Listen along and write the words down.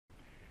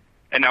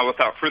And now,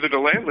 without further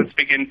delay, let's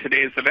begin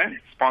today's event,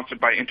 sponsored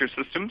by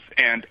InterSystems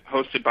and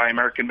hosted by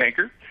American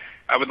Banker.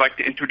 I would like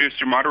to introduce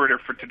your moderator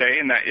for today,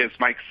 and that is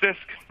Mike Sisk.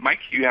 Mike,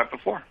 you have the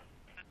floor.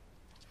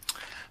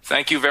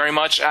 Thank you very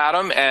much,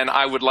 Adam, and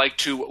I would like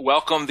to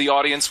welcome the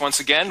audience once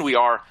again. We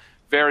are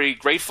very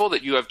grateful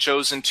that you have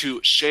chosen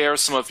to share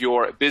some of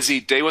your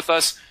busy day with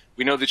us.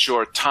 We know that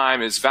your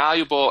time is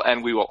valuable,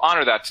 and we will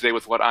honor that today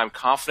with what I'm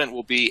confident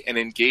will be an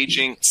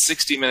engaging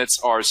 60 minutes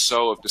or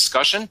so of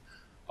discussion.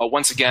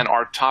 Once again,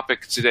 our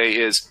topic today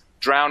is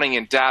drowning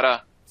in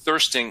data,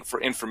 thirsting for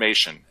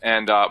information.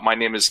 And my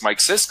name is Mike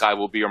Sisk. I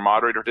will be your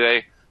moderator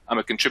today. I'm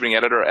a contributing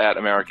editor at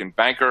American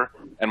Banker,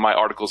 and my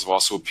articles have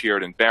also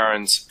appeared in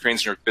Barron's,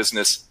 Crane's New York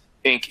Business,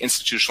 Inc.,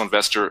 Institutional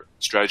Investor,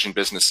 Strategy and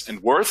Business,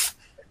 and Worth.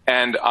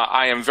 And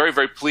I am very,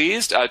 very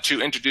pleased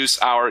to introduce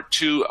our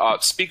two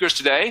speakers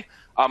today.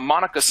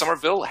 Monica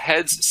Somerville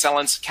heads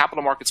Celent's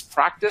capital markets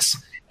practice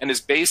and is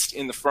based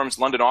in the firm's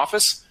London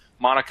office.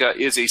 Monica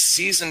is a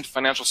seasoned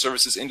financial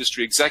services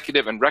industry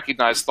executive and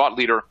recognized thought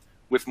leader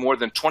with more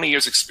than 20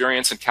 years'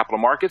 experience in capital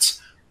markets,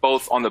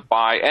 both on the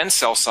buy and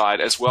sell side,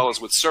 as well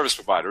as with service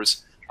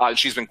providers.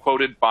 She's been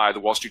quoted by the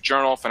Wall Street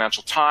Journal,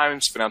 Financial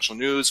Times, Financial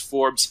News,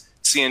 Forbes,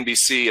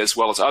 CNBC, as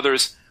well as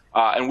others.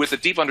 And with a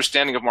deep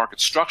understanding of market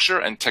structure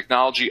and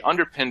technology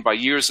underpinned by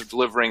years of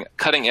delivering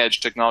cutting-edge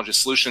technology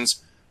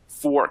solutions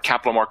for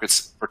capital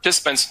markets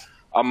participants,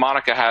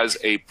 Monica has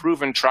a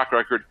proven track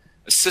record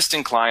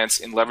assisting clients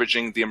in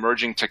leveraging the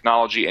emerging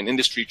technology and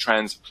industry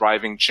trends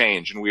driving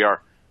change. And we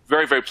are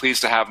very, very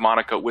pleased to have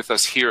Monica with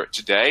us here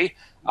today.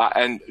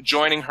 And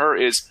joining her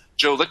is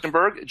Joe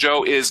Lichtenberg.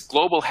 Joe is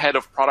Global Head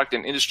of Product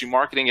and Industry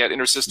Marketing at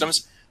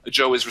InterSystems.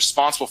 Joe is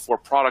responsible for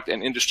product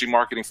and industry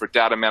marketing for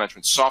data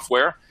management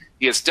software.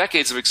 He has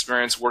decades of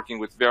experience working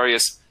with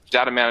various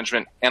data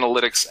management,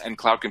 analytics, and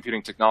cloud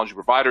computing technology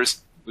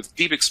providers with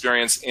deep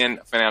experience in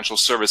financial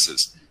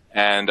services.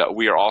 And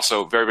we are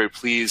also very, very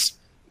pleased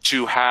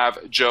to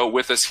have Joe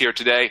with us here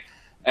today.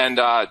 And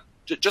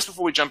just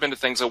before we jump into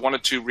things, I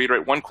wanted to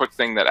reiterate one quick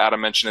thing that Adam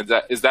mentioned,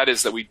 that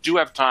is that we do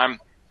have time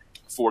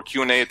for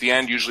Q&A at the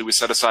end. Usually we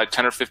set aside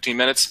 10 or 15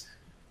 minutes.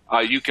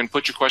 You can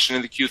put your question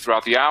in the queue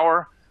throughout the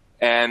hour.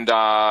 And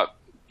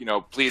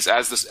please,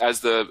 as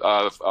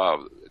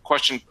the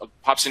question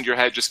pops into your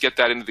head, just get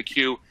that into the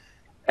queue.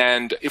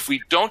 And if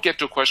we don't get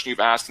to a question you've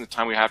asked in the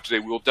time we have today,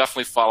 we will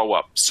definitely follow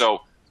up.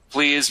 So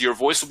please, your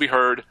voice will be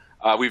heard.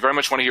 We very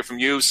much want to hear from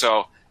you,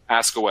 so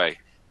ask away.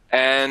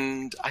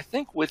 And I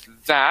think with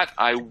that,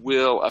 I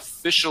will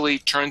officially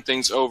turn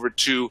things over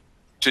to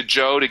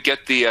Joe to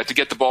get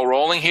the ball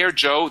rolling here.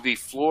 Joe, the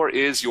floor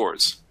is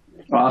yours.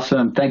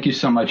 Awesome. Thank you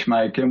so much,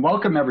 Mike. And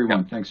welcome,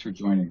 everyone. Thanks for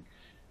joining.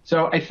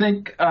 So I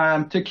think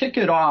to kick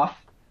it off,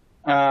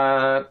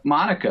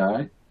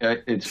 Monica,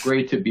 it's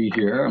great to be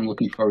here. I'm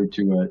looking forward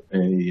to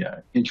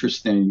a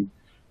interesting,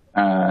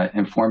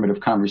 informative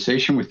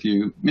conversation with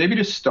you. Maybe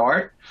to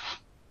start,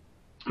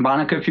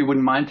 Monica, if you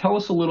wouldn't mind, tell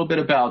us a little bit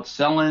about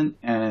Celent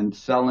and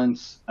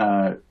Celent's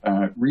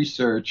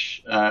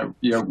research,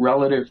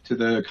 relative to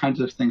the kinds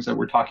of things that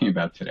we're talking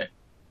about today.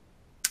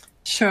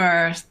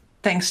 Sure.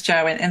 Thanks,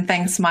 Joe, and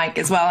thanks, Mike,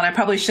 as well. And I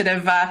probably should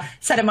have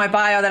said in my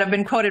bio that I've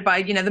been quoted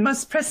by, the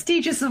most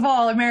prestigious of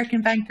all,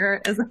 American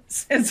Banker,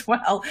 as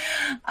well.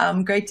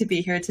 Great to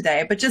be here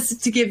today. But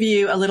just to give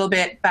you a little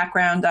bit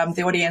background,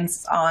 the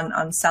audience on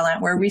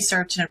Celent, we're a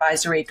research and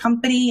advisory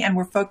company, and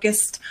we're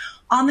focused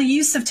on the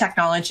use of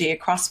technology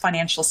across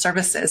financial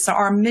services. So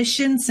our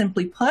mission,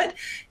 simply put,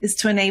 is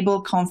to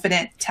enable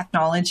confident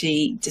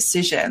technology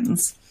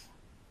decisions.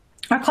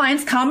 Our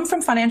clients come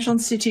from financial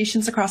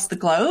institutions across the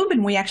globe,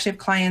 and we actually have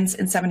clients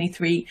in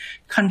 73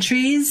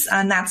 countries,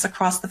 and that's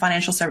across the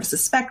financial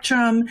services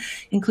spectrum,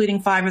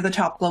 including 5 of the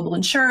top global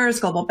insurers,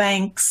 global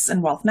banks,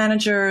 and wealth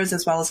managers,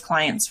 as well as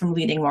clients from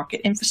leading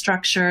market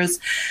infrastructures.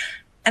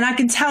 And I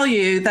can tell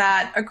you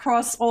that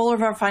across all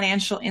of our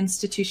financial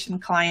institution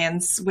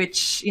clients,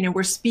 which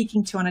we're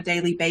speaking to on a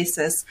daily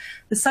basis,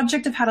 the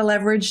subject of how to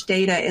leverage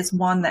data is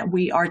one that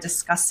we are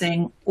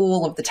discussing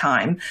all of the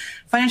time.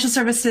 Financial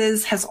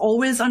services has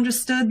always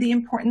understood the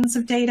importance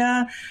of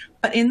data,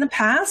 but in the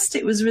past,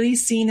 it was really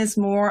seen as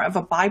more of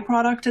a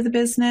byproduct of the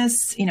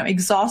business,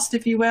 exhaust,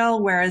 if you will,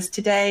 whereas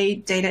today,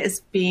 data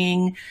is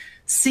being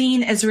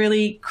seen as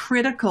really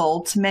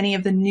critical to many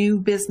of the new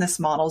business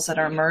models that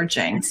are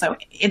emerging. So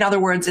in other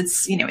words,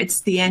 it's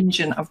the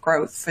engine of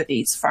growth for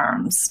these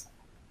firms.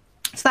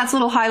 So that's a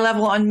little high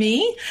level on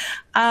me.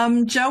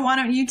 Joe, why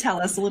don't you tell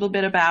us a little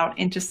bit about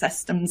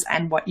InterSystems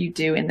and what you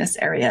do in this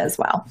area as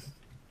well?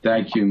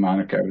 Thank you,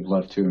 Monica. I would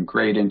love to.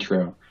 Great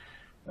intro.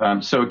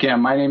 So again,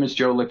 my name is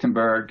Joe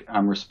Lichtenberg.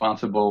 I'm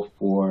responsible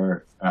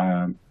for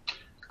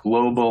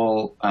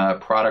global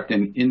product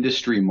and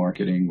industry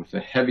marketing with a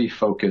heavy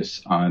focus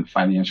on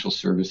financial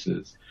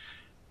services.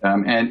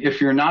 And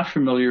if you're not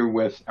familiar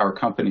with our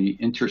company,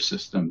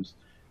 InterSystems,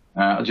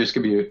 I'll just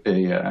give you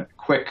a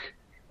quick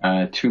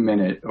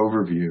 2-minute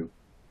overview.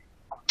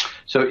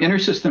 So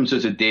InterSystems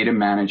is a data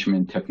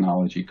management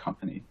technology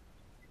company.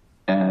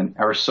 And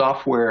our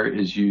software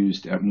is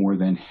used at more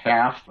than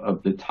half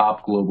of the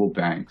top global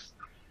banks.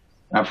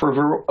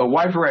 for a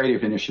wide variety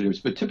of initiatives,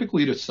 but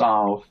typically to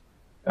solve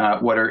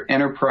what are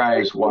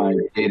enterprise-wide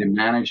data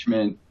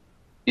management,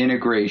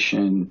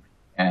 integration,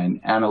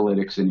 and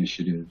analytics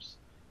initiatives,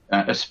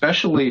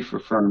 especially for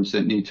firms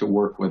that need to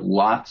work with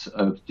lots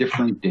of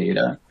different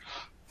data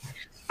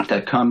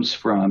that comes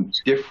from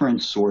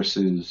different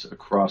sources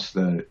across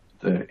the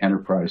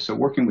enterprise. So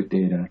working with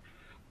data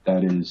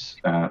that is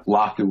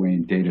locked away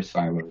in data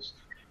silos.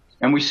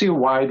 And we see a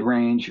wide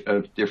range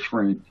of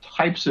different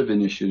types of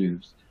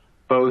initiatives,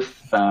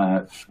 both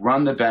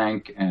run the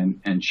bank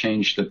and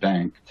change the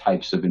bank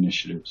types of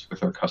initiatives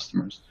with our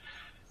customers.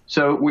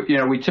 So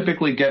we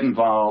typically get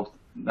involved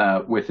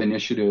with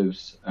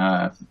initiatives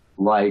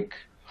like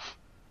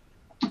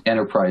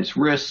enterprise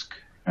risk,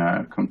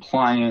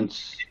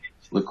 compliance,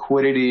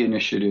 liquidity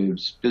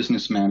initiatives,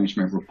 business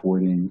management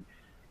reporting,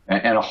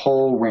 and a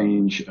whole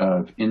range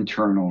of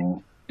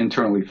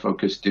internally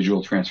focused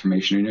digital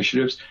transformation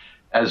initiatives,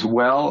 as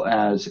well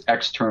as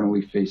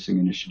externally facing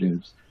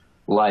initiatives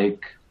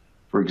like,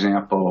 for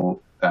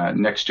example,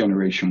 next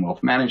generation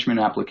wealth management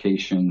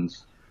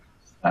applications.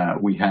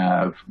 We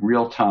have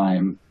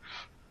real-time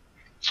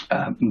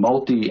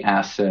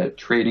multi-asset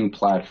trading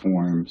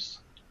platforms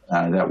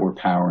that we're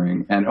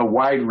powering, and a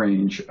wide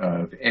range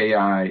of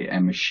AI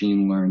and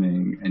machine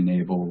learning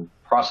enabled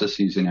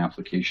processes and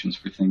applications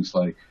for things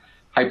like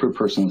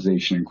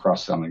hyper-personalization and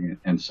cross-selling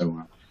and so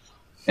on.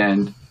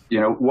 And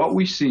what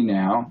we see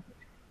now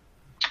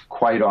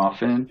quite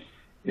often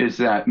is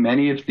that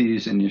many of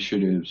these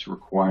initiatives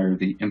require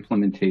the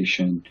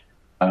implementation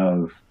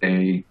of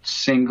a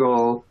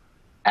single,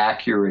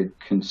 accurate,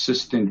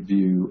 consistent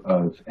view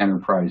of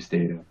enterprise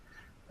data.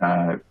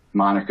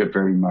 Monica,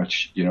 very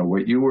much,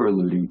 what you were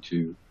alluding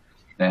to,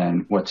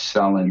 and what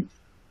Celent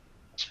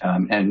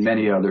and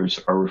many others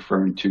are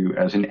referring to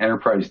as an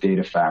enterprise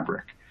data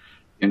fabric,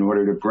 in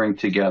order to bring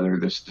together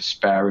this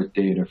disparate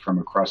data from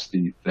across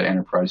the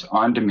enterprise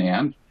on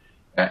demand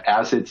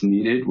as it's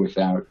needed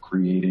without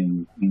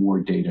creating more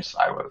data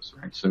silos,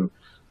 right? So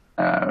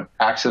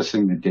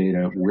accessing the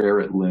data where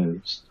it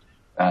lives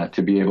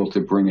to be able to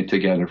bring it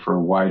together for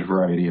a wide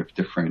variety of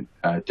different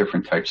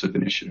types of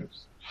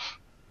initiatives.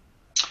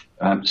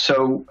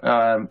 So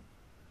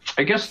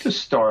I guess to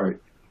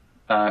start,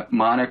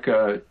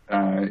 Monica,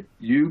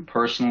 you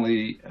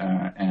personally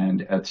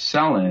and at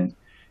Celent,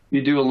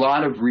 you do a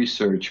lot of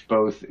research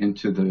both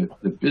into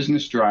the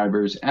business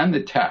drivers and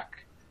the tech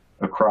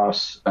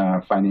across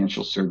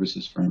financial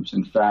services firms.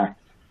 In fact,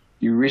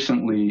 you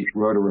recently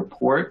wrote a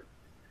report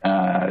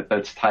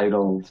that's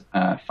titled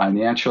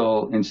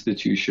Financial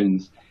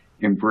Institutions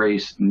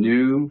Embrace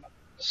New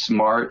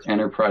Smart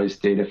Enterprise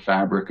Data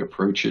Fabric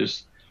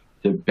Approaches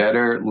to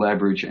Better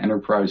Leverage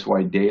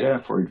Enterprise-Wide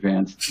Data for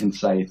Advanced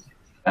Insight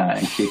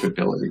and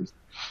Capabilities,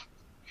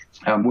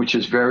 which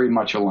is very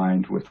much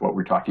aligned with what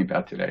we're talking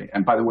about today.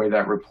 And by the way,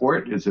 that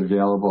report is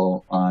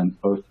available on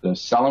both the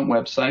Celent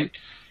website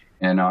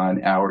and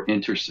on our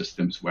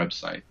InterSystems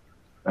website.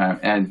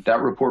 And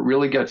that report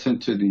really gets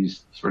into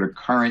these sort of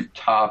current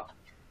top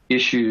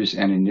issues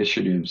and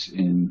initiatives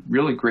in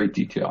really great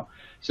detail.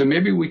 So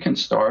maybe we can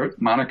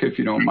start, Monica, if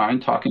you don't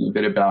mind, talking a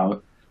bit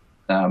about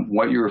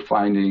what you're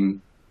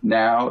finding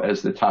now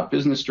as the top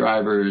business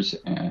drivers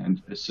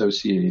and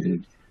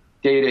associated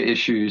data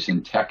issues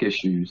and tech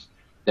issues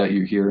that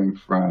you're hearing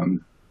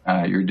from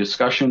your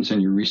discussions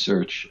and your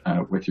research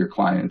with your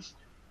clients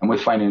and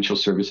with financial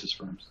services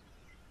firms.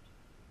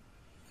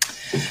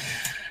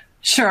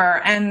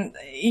 Sure. And,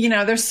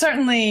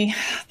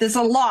 there's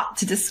a lot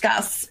to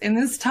discuss in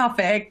this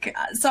topic.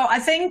 So I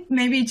think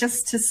maybe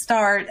just to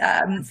start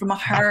from a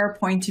higher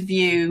point of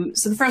view.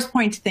 So the first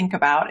point to think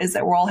about is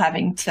that we're all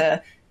having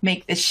to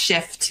make this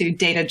shift to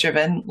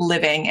data-driven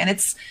living. And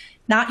it's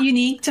not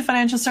unique to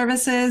financial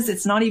services.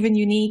 It's not even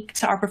unique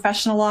to our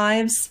professional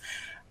lives.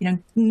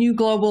 New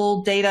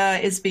global data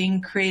is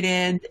being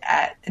created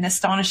at an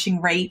astonishing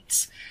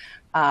rate.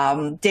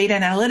 Data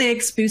and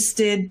analytics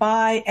boosted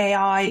by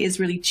AI is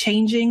really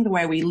changing the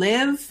way we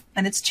live,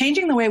 and it's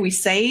changing the way we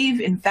save,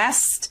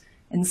 invest,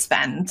 and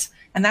spend.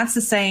 And that's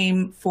the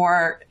same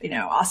for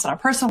us in our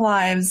personal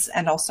lives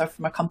and also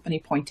from a company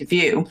point of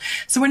view.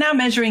 So we're now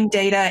measuring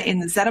data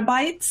in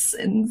zettabytes,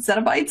 and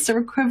zettabytes are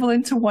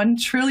equivalent to 1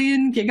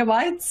 trillion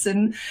gigabytes.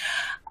 And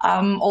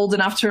I'm old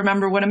enough to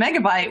remember when a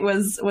megabyte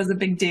was a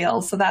big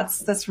deal. So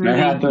that's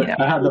really.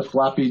 I had the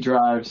floppy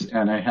drives,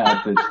 and I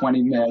had the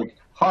 20 meg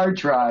hard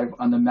drive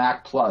on the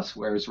Mac Plus,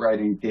 where I was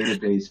writing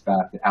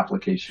database-backed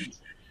applications.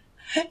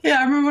 Yeah,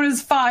 I remember when it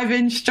was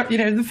 5-inch, the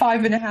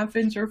 5.5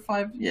 inch or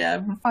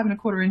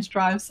 5.25 inch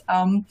drives.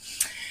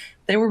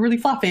 They were really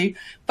floppy.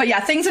 But yeah,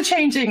 things are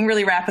changing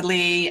really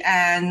rapidly,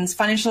 and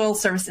financial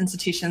service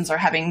institutions are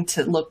having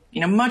to look,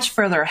 much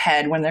further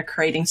ahead when they're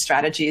creating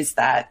strategies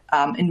that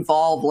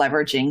involve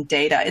leveraging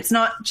data. It's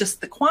not just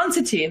the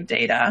quantity of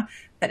data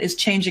that is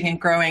changing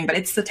and growing, but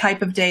it's the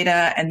type of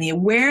data and the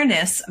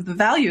awareness of the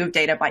value of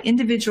data by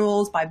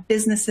individuals, by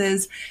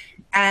businesses,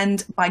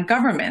 and by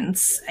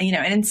governments, and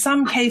in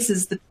some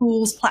cases, the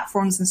tools,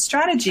 platforms, and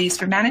strategies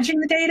for managing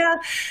the data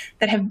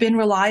that have been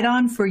relied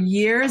on for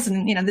years,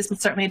 and this is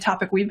certainly a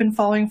topic we've been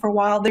following for a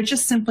while, they're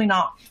just simply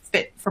not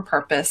fit for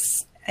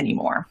purpose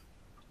anymore.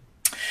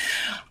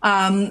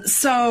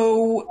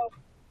 So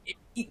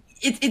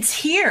it's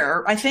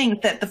here, I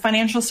think, that the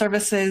financial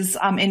services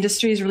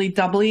industry is really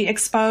doubly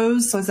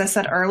exposed. So as I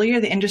said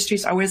earlier, the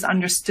industry's always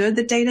understood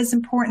that data is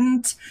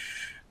important.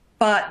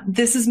 But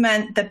this has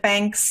meant that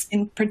banks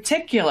in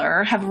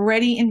particular have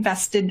already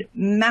invested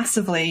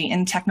massively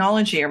in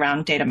technology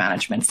around data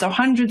management. So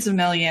hundreds of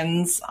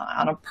millions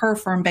on a per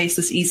firm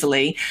basis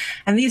easily.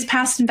 And these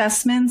past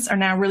investments are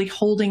now really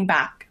holding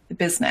back the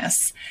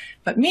business.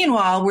 But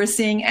meanwhile, we're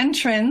seeing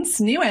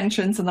new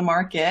entrants in the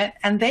market,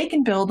 and they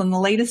can build on the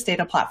latest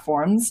data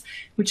platforms,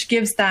 which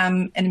gives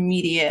them an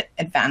immediate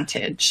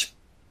advantage.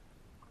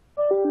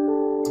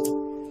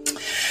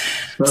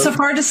 So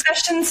for our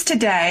discussions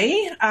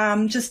today,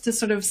 just to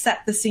sort of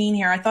set the scene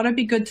here, I thought it'd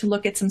be good to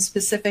look at some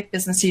specific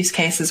business use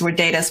cases where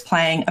data is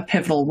playing a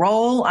pivotal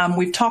role.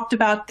 We've talked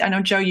about, I know,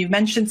 Joe, you've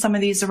mentioned some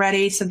of these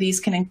already. So these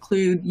can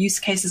include use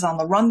cases on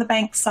the run the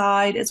bank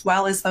side, as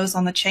well as those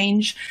on the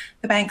change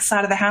the bank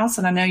side of the house.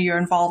 And I know you're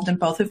involved in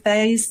both of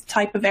these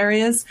type of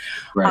areas.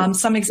 Right.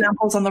 Some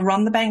examples on the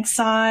run the bank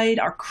side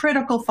are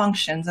critical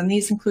functions. And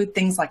these include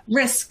things like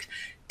risk,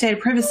 data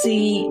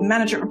privacy,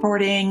 management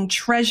reporting,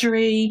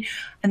 treasury,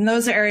 and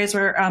those are areas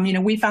where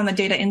we found that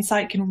data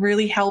insight can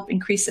really help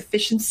increase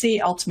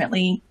efficiency.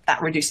 Ultimately,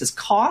 that reduces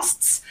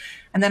costs.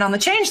 And then on the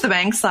change the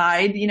bank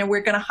side,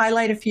 we're going to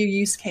highlight a few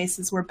use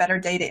cases where better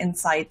data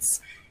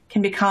insights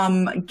can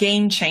become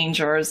game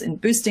changers in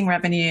boosting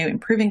revenue,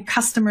 improving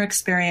customer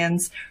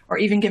experience, or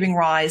even giving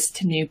rise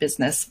to new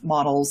business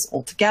models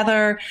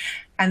altogether.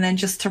 And then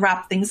just to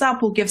wrap things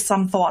up, we'll give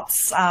some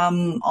thoughts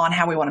on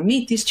how we want to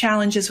meet these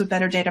challenges with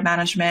better data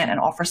management and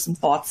offer some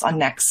thoughts on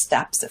next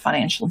steps that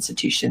financial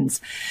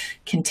institutions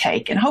can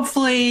take. And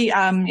hopefully,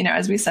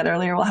 as we said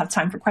earlier, we'll have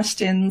time for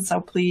questions. So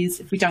please,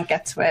 if we don't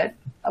get to it,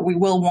 we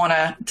will want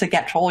to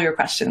get to all your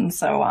questions.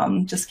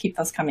 So just keep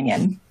those coming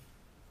in.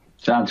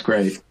 Sounds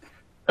great.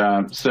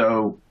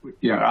 So,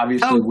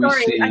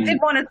 obviously I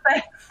did want to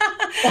say,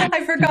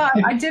 I forgot.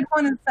 I did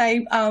want to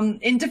say,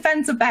 in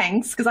defense of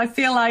banks, because I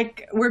feel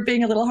like we're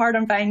being a little hard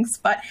on banks,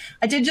 but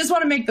I did just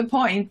want to make the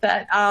point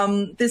that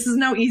this is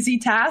no easy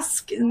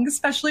task,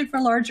 especially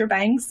for larger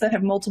banks that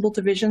have multiple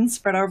divisions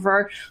spread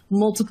over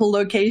multiple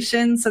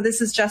locations. So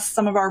this is just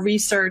some of our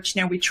research.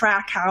 We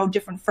track how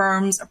different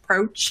firms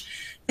approach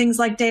things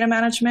like data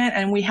management,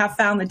 and we have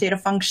found that data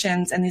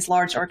functions in these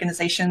large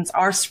organizations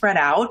are spread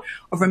out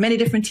over many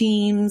different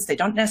teams. They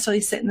don't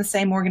necessarily sit in the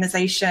same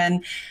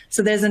organization.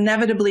 So there's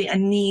inevitably a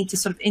need to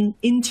sort of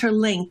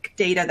interlink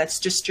data that's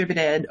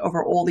distributed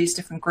over all these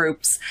different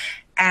groups.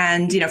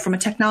 And, from a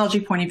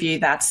technology point of view,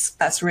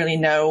 that's really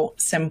no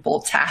simple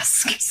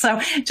task. So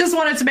just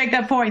wanted to make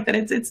that point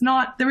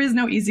that there is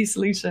no easy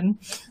solution.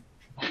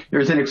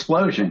 There's an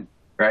explosion,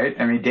 right?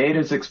 I mean, data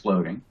is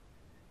exploding.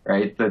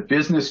 Right, the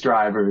business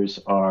drivers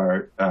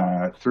are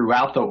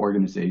throughout the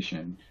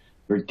organization.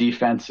 They're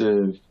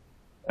defensive,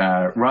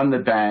 run the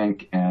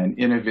bank, and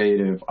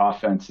innovative,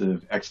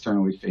 offensive,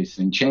 externally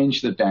facing.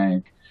 Change the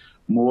bank,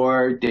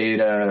 more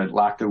data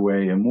locked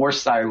away, and more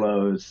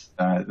silos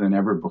than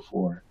ever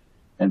before.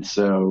 And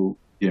so,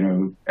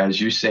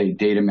 as you say,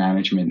 data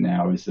management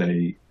now is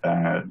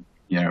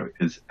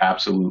is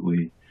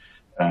absolutely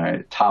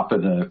top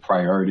of the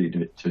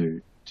priority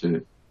to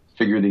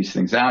figure these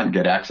things out and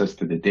get access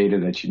to the data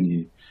that you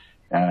need.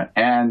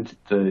 And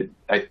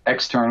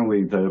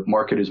externally, the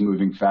market is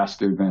moving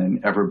faster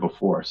than ever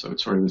before. So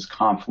it's sort of this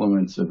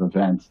confluence of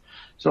events,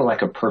 sort of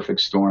like a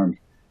perfect storm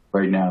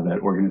right now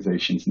that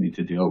organizations need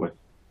to deal with.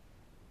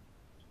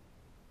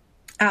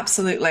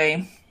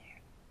 Absolutely.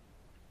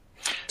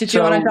 Did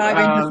you want to dive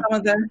into some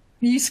of the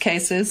use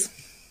cases?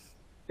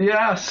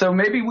 Yeah, so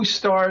maybe we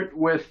start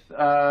with,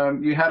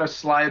 you had a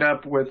slide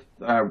up with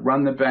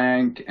run the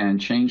bank and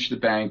change the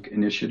bank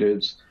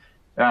initiatives.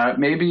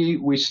 Maybe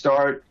we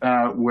start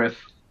with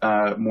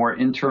more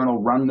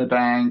internal run the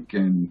bank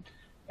and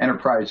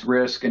enterprise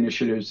risk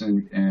initiatives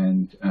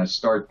and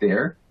start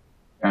there,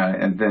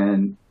 and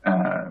then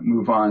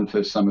move on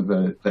to some of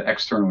the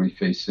externally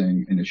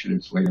facing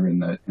initiatives later in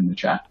the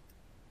chat.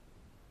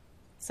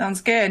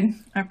 Sounds good.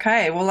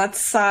 Okay, well,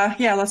 let's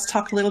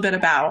talk a little bit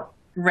about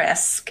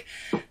risk.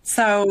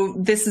 So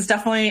this is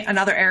definitely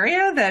another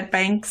area that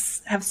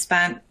banks have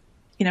spent,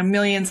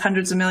 millions,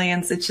 hundreds of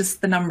millions. It's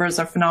just the numbers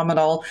are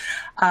phenomenal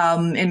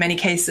in many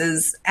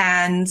cases.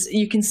 And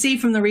you can see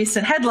from the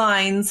recent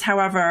headlines,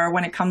 however,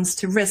 when it comes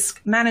to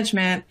risk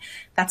management,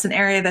 that's an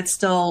area that's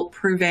still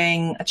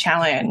proving a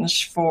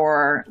challenge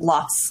for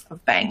lots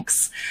of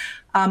banks.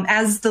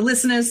 As the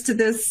listeners to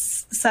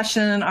this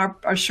session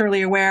are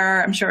surely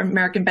aware, I'm sure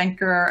American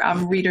Banker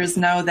readers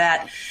know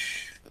that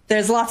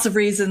there's lots of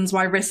reasons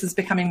why risk is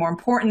becoming more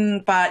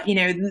important, but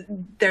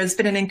there's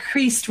been an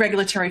increased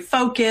regulatory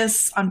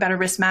focus on better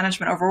risk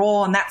management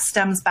overall, and that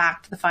stems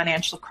back to the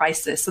financial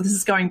crisis. So this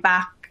is going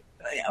back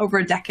over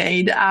a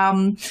decade.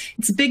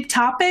 It's a big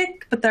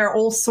topic, but there are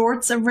all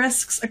sorts of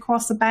risks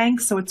across the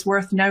bank. So it's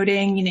worth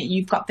noting,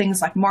 you've got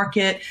things like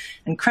market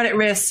and credit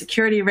risk,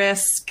 security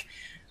risk.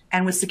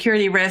 And with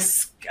security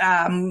risk,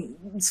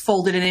 it's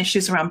folded in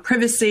issues around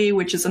privacy,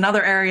 which is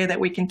another area that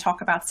we can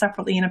talk about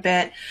separately in a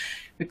bit.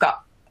 We've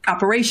got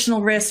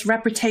operational risk,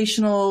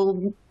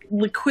 reputational,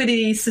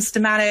 liquidity,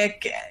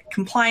 systematic,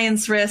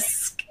 compliance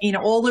risk.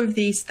 All of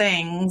these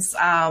things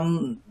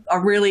are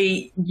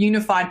really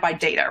unified by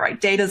data, right?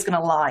 Data is going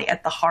to lie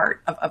at the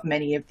heart of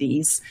many of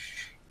these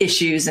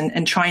issues,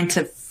 and trying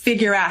to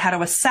figure out how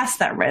to assess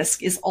that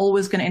risk is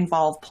always going to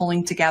involve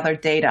pulling together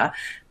data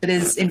that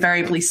is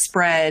invariably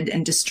spread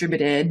and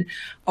distributed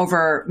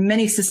over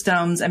many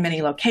systems and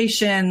many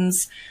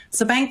locations.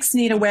 So banks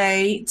need a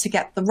way to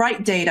get the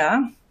right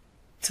data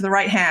to the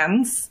right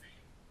hands,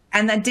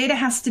 and that data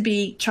has to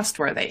be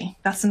trustworthy.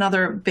 That's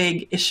another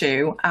big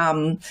issue.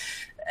 And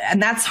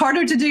that's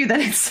harder to do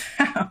than it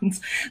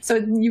sounds. So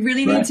you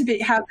really need to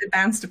have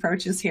advanced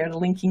approaches here to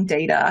linking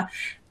data.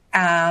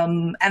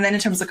 And then in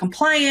terms of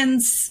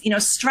compliance,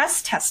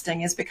 stress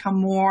testing has become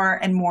more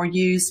and more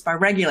used by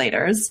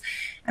regulators.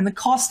 And the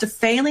cost of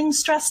failing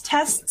stress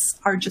tests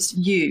are just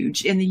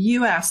huge. In the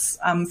US,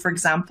 for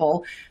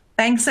example,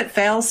 banks that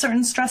fail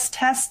certain stress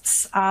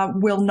tests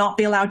will not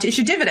be allowed to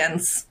issue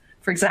dividends,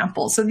 for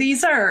example. So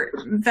these are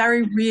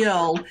very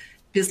real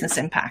business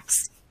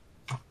impacts.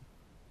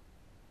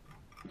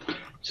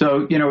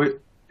 So,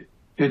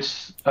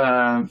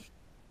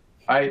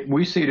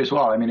 we see it as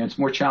well. I mean, it's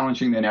more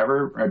challenging than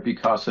ever, right,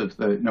 because of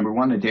number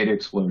one, the data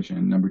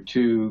explosion. Number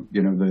two,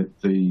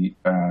 the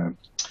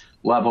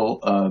level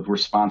of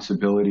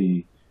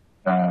responsibility,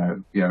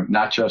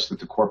 not just at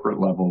the corporate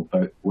level,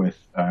 but with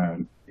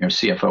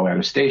CFO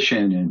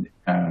attestation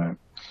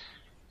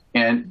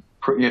and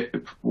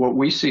what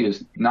we see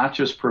is not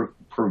just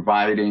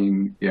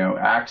providing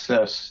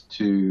access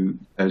to,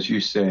 as you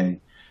say,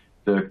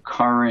 the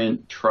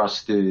current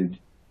trusted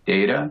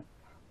data.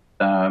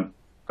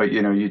 But,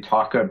 you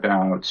talk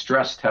about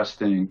stress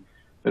testing,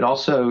 but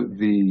also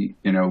we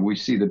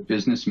see the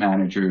business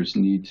managers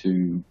need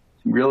to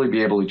really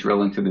be able to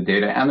drill into the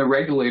data, and the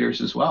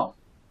regulators as well.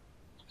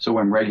 So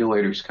when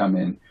regulators come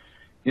in,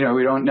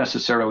 we don't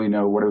necessarily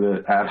know what are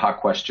the ad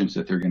hoc questions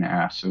that they're going to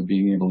ask. So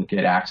being able to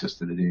get access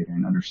to the data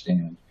and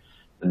understand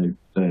the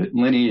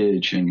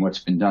lineage and what's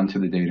been done to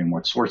the data and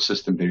what source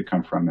system did it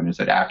come from, and is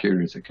it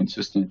accurate, is it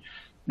consistent?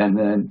 And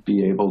then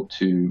be able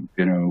to,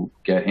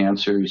 get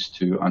answers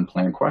to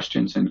unplanned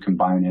questions and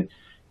combine it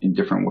in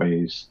different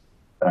ways.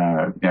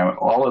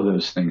 All of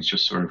those things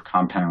just sort of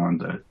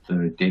compound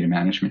the data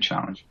management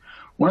challenge.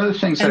 One of the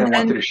things that I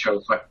wanted to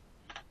show,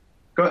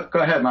 go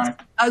ahead,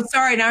 Monica. Oh,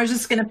 sorry. And I was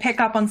just going to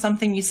pick up on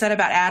something you said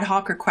about ad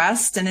hoc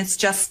requests. And it's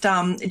just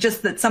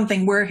that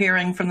something we're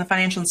hearing from the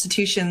financial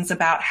institutions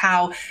about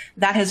how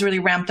that has really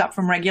ramped up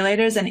from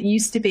regulators. And it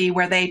used to be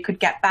where they could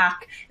get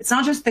back. It's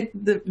not just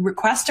the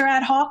requests are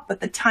ad hoc, but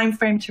the time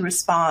frame to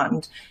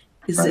respond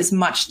is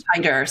much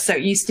tighter. So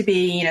it used to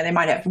be, they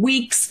might have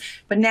weeks,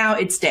 but now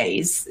it's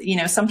days.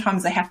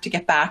 Sometimes they have to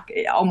get back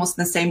almost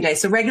in the same day.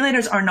 So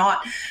regulators are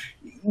not,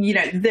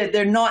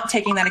 they're not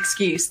taking that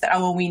excuse that,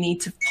 we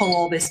need to pull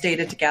all this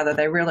data together.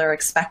 They really are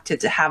expected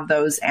to have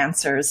those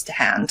answers to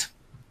hand.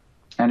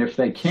 And if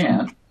they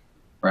can't,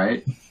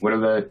 right, what are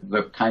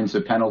the kinds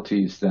of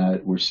penalties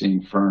that we're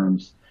seeing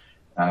firms,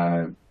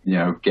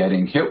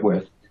 getting hit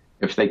with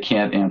if they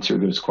can't answer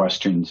those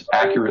questions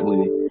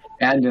accurately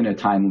and in a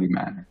timely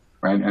manner,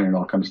 right? And it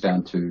all comes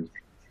down to,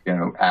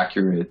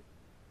 accurate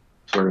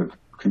sort of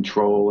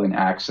control and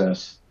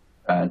access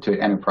to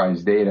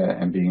enterprise data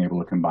and being able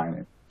to combine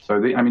it. So,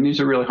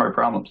 these are really hard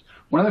problems.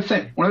 One of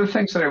the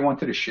things that I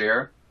wanted to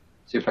share,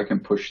 see if I can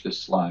push this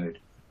slide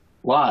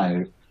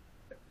live.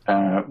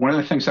 One of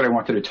the things that I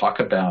wanted to talk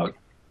about.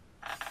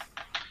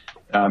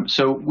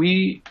 So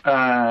we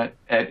at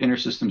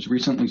InterSystems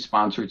recently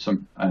sponsored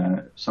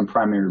some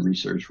primary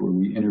research where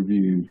we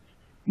interviewed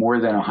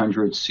more than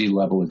 100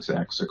 C-level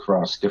execs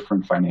across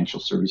different financial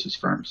services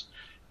firms.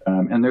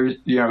 And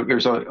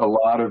there's a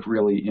lot of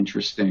really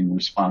interesting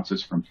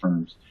responses from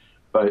firms.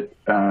 But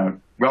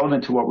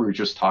relevant to what we were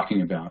just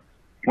talking about,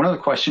 one of the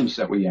questions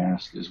that we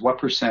asked is what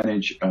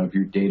percentage of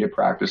your data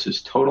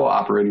practice's total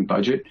operating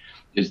budget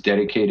is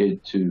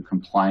dedicated to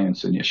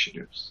compliance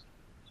initiatives,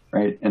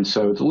 right? And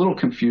so it's a little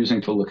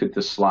confusing to look at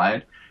this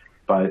slide,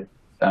 but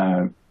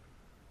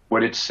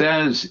what it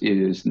says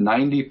is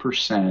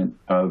 90%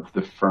 of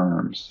the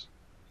firms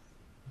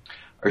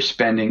are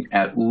spending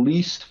at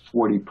least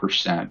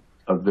 40%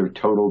 of their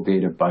total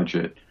data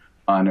budget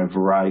on a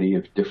variety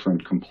of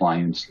different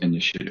compliance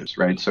initiatives,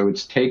 right? So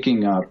it's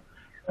taking up,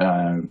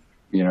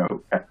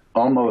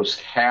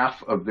 almost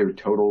half of their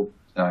total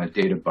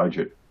data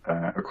budget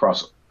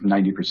across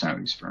 90% of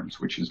these firms,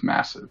 which is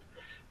massive.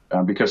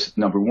 Because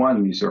number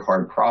one, these are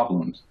hard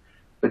problems.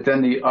 But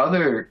then the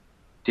other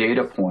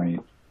data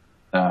point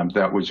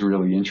that was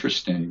really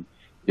interesting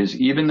is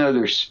even though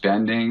they're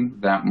spending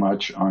that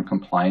much on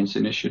compliance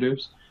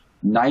initiatives,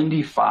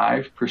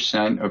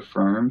 95% of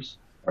firms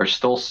are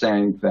still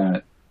saying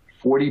that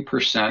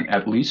 40%,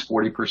 at least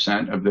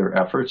 40% of their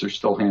efforts are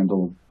still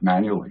handled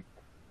manually,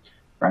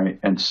 right?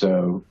 And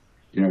so,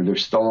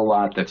 there's still a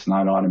lot that's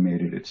not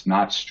automated. It's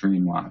not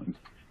streamlined.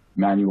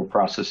 Manual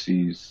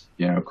processes,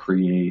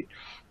 create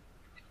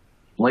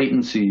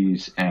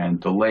latencies and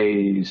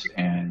delays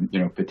and,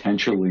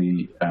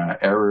 potentially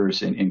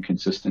errors and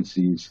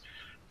inconsistencies.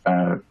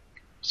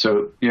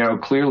 So,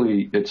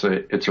 clearly it's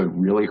a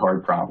really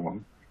hard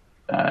problem.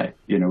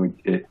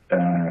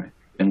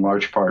 In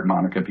large part,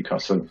 Monica,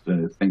 because of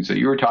the things that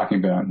you were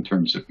talking about in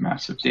terms of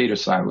massive data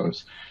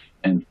silos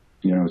and,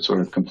 sort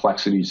of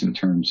complexities in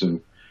terms of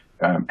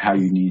how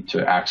you need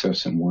to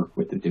access and work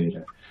with the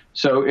data.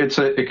 So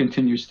it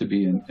continues to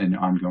be an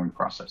ongoing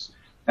process.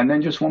 And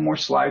then just one more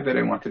slide that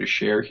I wanted to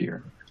share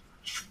here.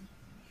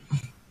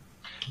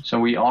 So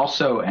we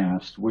also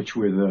asked which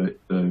were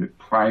the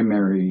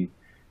primary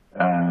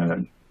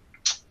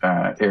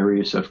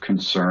areas of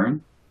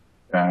concern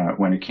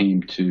when it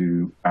came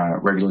to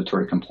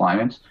regulatory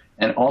compliance,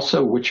 and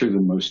also which are the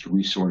most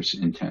resource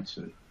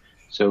intensive.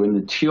 So in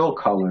the teal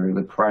color,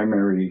 the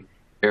primary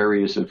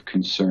areas of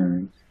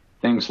concern,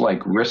 things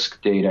like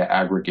risk data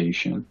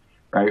aggregation,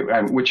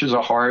 right, which is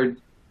a hard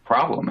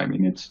problem. I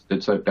mean,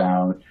 it's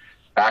about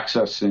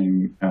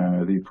accessing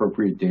the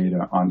appropriate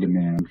data on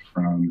demand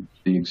from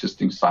the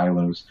existing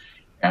silos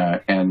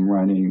and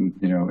running,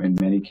 in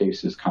many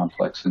cases,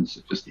 complex and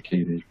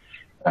sophisticated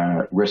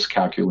risk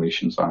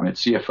calculations on it.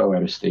 CFO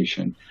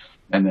attestation,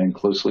 and then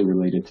closely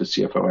related to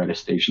CFO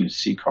attestation is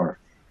CCAR.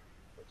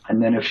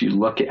 And then if you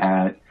look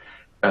at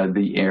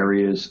the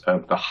areas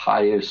of the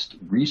highest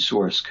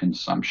resource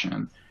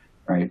consumption,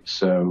 right?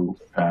 So,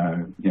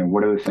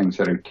 what are the things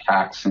that are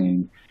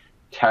taxing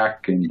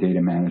tech and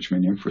data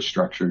management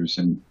infrastructures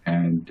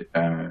and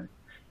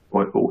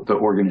what the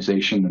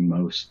organization the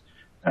most?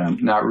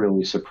 Not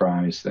really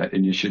surprised that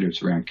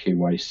initiatives around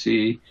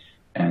KYC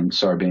and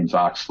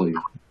Sarbanes-Oxley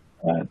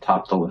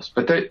top the list.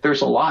 But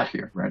there's a lot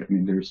here, right? I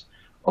mean, there's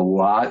a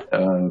lot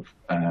of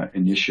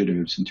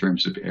initiatives in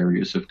terms of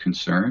areas of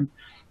concern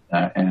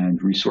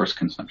and resource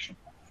consumption.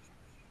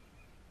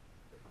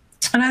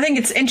 And I think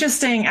it's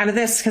interesting out of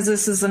this, because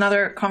this is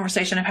another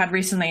conversation I've had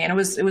recently, and it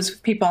was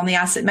people on the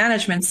asset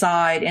management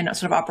side in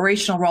sort of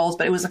operational roles,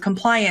 but it was a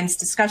compliance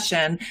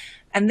discussion.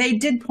 And they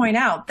did point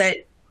out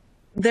that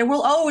there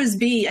will always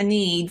be a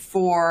need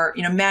for,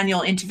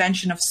 manual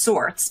intervention of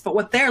sorts. But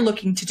what they're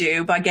looking to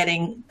do by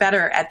getting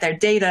better at their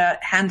data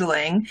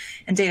handling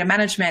and data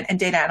management and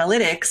data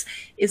analytics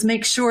is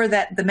make sure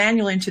that the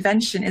manual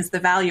intervention is the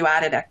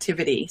value-added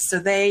activity. So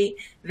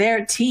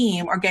their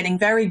team are getting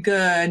very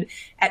good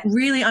at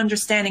really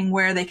understanding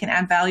where they can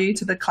add value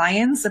to the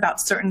clients about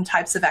certain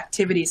types of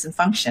activities and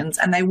functions.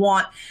 And they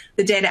want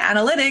the data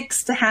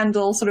analytics to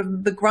handle sort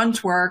of the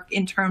grunt work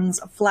in terms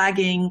of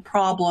flagging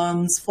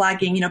problems,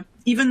 flagging,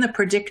 even the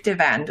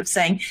predictive end of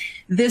saying,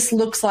 this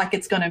looks like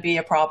it's going to be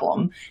a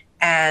problem,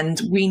 and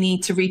we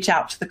need to reach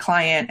out to the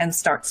client and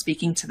start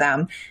speaking to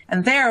them.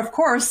 And there, of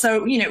course,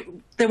 so,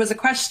 there was a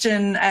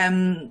question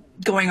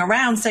going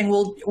around saying,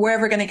 well, we're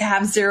ever going to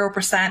have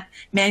 0%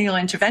 manual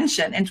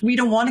intervention. And we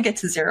don't want to get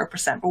to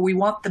 0%, but we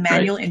want the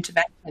manual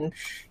intervention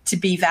to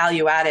be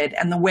value added.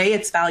 And the way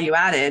it's value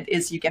added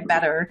is you get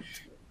better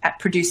at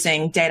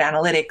producing data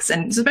analytics,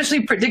 and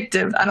especially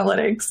predictive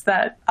analytics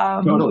that,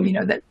 totally.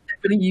 that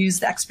really use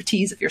the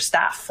expertise of your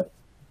staff.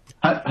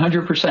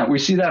 100%. We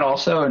see that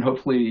also, and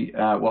hopefully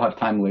we'll have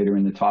time later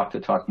in the talk to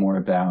talk more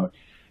about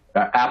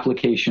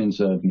applications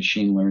of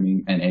machine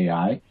learning and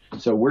AI.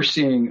 So we're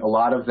seeing a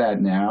lot of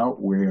that now,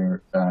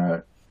 where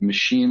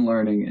machine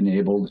learning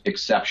enabled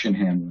exception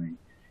handling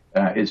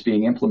is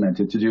being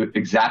implemented to do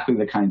exactly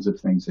the kinds of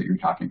things that you're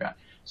talking about.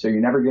 So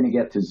you're never going to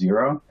get to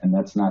zero, and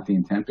that's not the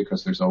intent,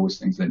 because there's always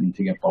things that need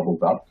to get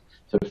bubbled up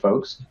to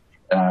folks.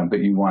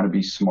 But you want to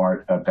be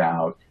smart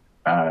about,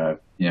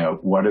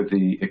 what are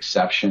the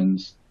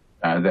exceptions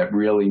that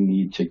really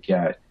need to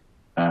get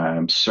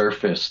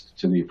surfaced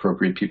to the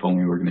appropriate people in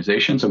the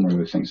organizations, and what are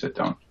the things that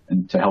don't,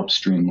 and to help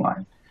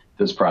streamline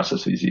those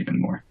processes even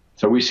more.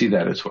 So we see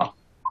that as well.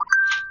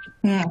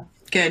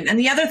 Good. And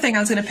the other thing, I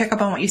was going to pick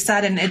up on what you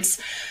said, and it's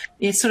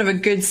sort of a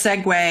good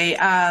segue.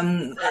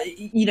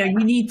 You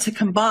need to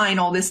combine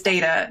all this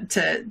data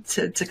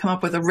to come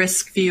up with a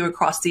risk view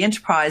across the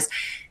enterprise.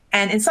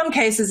 And in some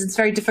cases, it's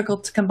very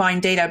difficult to combine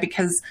data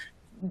because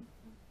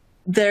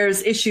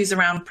there's issues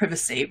around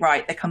privacy,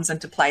 right, that comes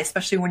into play,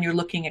 especially when you're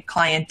looking at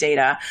client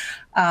data.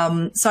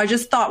 So I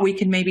just thought we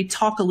could maybe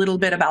talk a little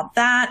bit about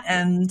that,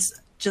 and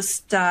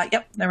just,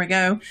 there we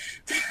go.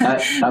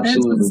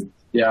 Absolutely.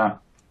 Yeah.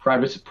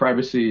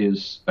 Privacy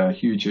is a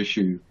huge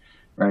issue,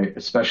 right?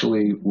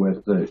 Especially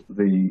with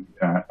the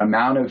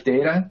amount of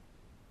data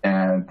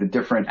and the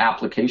different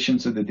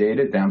applications of the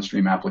data,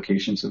 downstream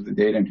applications of the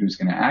data, and who's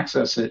going to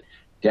access it,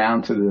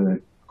 down to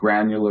the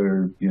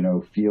granular,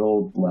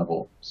 field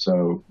level.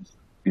 So,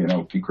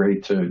 it'd be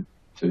great to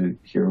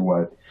hear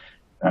what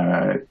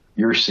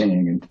you're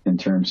seeing in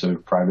terms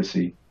of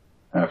privacy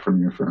from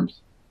your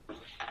firms.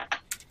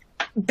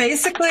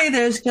 Basically,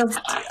 there's just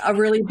a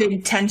really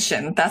big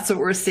tension. That's what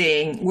we're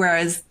seeing.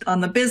 Whereas on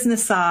the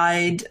business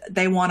side,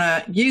 they want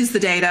to use the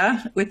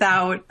data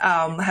without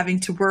having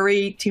to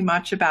worry too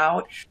much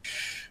about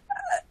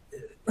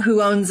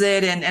who owns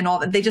it and all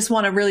that. They just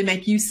want to really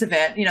make use of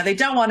it. They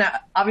don't want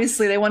to,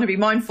 obviously, they want to be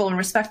mindful and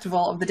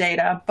respectful of the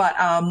data, but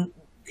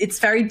it's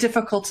very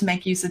difficult to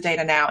make use of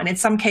data now. And in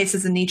some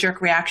cases, the knee-jerk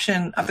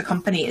reaction of the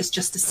company is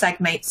just to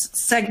segment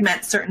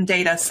certain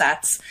data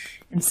sets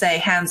and say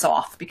hands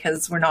off,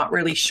 because we're not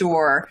really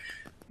sure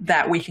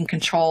that we can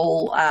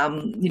control,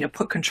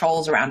 put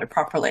controls around it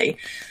properly.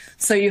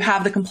 So you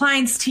have the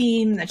compliance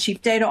team, the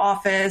chief data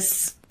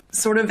office,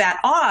 sort of at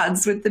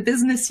odds with the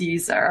business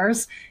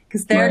users,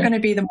 because they're going to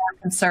be the more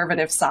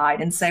conservative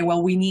side and say,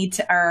 well, we need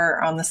to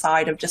err on the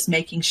side of just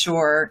making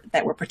sure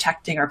that we're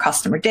protecting our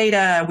customer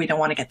data. We don't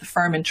want to get the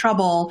firm in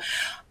trouble.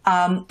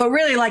 But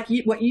really, like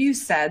what you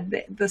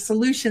said, the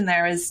solution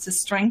there is to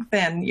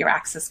strengthen your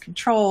access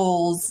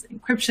controls,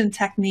 encryption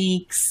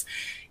techniques.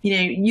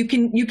 You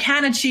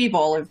can achieve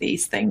all of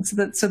these things.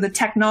 So the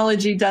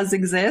technology does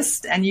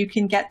exist, and you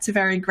can get to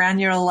very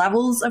granular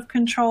levels of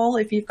control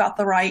if you've got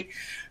the right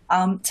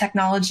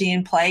technology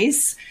in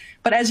place.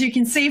 But as you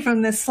can see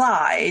from this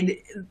slide,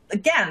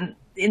 again,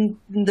 in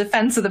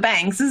defense of the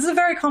banks, this is a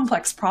very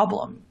complex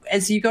problem.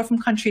 As you go from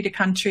country to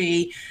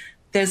country,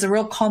 there's a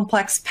real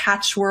complex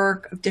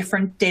patchwork of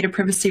different data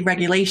privacy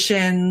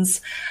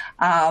regulations.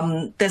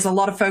 There's a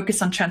lot of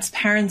focus on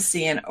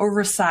transparency and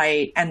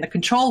oversight and the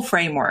control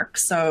framework.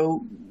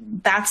 So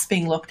that's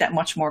being looked at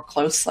much more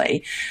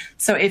closely.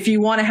 So if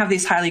you want to have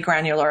these highly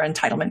granular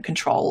entitlement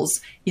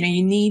controls, you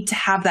need to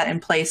have that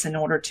in place in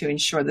order to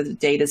ensure that the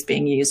data is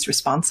being used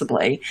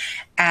responsibly.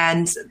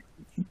 And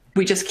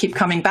we just keep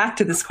coming back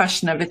to this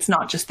question of, it's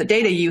not just the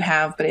data you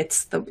have, but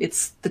it's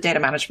the data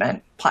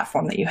management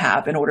platform that you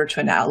have in order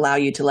to now allow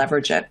you to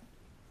leverage it.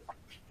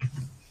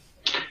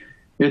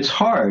 It's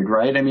hard,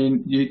 right? I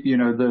mean,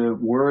 the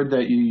word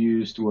that you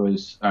used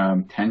was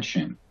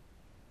tension,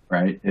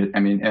 right?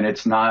 And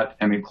it's not.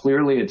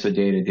 Clearly it's a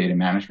data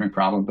management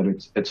problem, but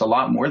it's a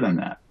lot more than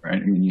that,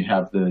 right? You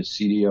have the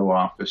CDO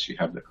office, you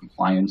have the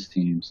compliance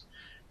teams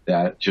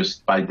that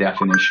just by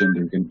definition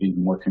they're going to be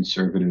more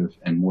conservative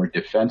and more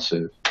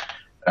defensive.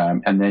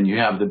 And then you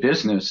have the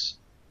business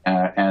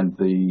and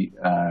the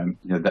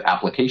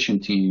application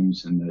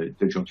teams and the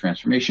digital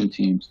transformation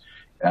teams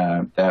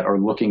that are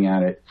looking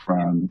at it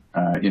from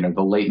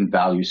the latent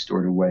value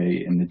stored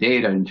away in the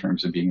data in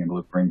terms of being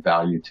able to bring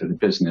value to the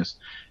business.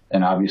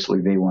 And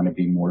obviously they want to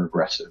be more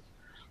aggressive.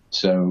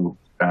 So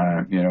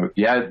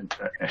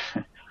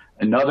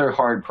another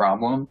hard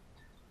problem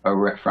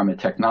from a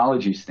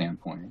technology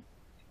standpoint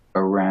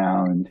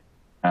around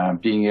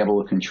being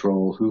able to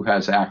control who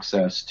has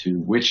access to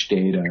which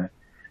data.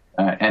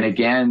 And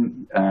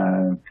again,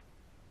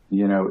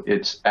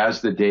 it's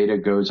as the data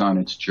goes on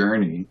its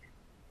journey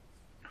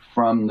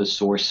from the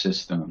source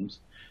systems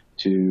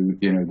to,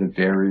 the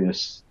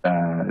various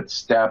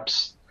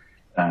steps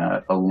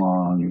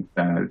along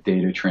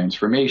data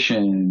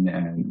transformation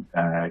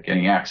and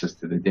getting access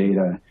to the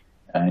data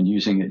and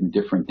using it in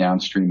different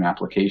downstream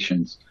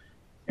applications.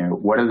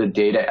 What are the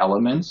data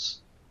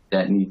elements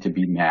that need to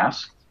be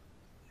masked?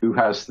 Who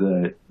has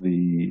the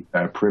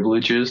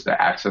privileges,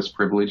 the access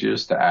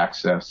privileges to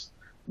access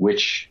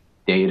which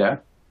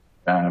data,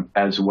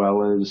 as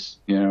well as,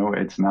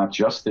 it's not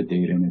just the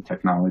data and the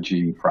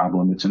technology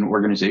problem, it's an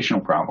organizational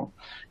problem.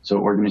 So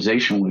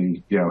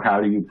organizationally,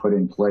 how do you put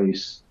in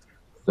place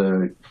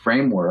the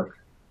framework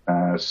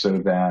so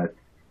that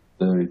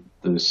the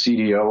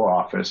CDO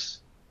office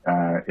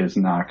is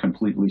not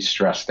completely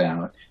stressed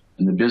out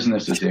and the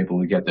business is able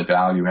to get the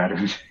value out of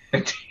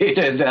the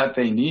data that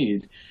they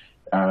need?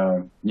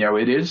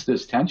 It is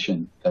this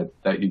tension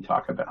that you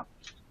talk about.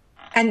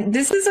 And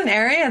this is an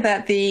area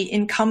that the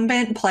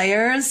incumbent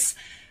players,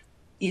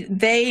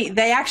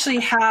 they actually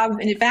have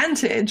an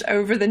advantage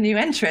over the new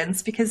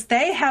entrants because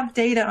they have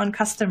data on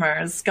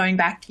customers going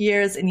back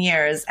years and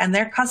years, and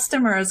their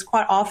customers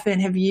quite often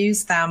have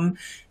used them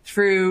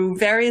through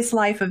various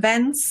life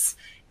events,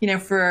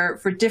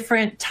 for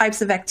different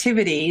types of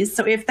activities.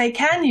 So if they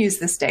can use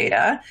this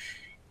data,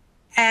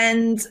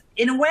 and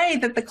in a way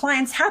that the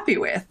client's happy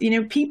with,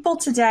 people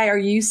today are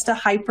used to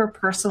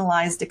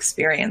hyper-personalized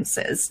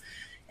experiences.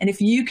 And if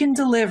you can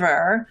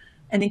deliver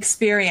an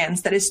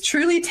experience that is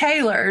truly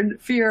tailored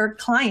for your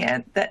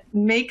client, that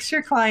makes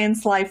your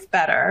client's life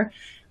better,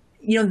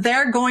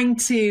 they're going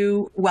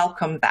to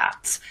welcome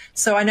that.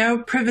 So I know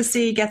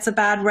privacy gets a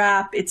bad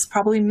rap. It's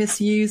probably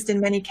misused in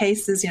many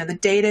cases. The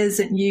data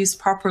isn't used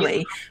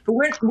properly. But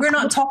we're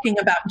not talking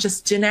about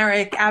just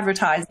generic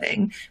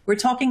advertising. We're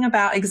talking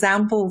about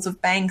examples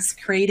of banks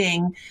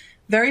creating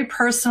very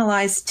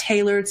personalized,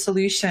 tailored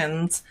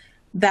solutions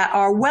that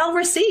are well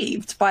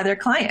received by their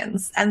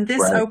clients. And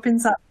this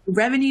opens up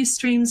revenue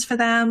streams for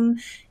them.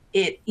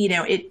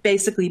 It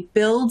basically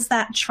builds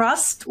that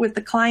trust with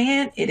the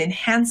client. It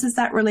enhances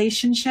that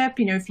relationship.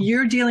 If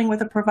you're dealing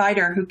with a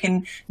provider who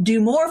can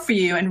do more for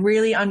you and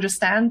really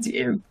understands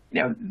you,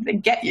 they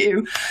get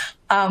you,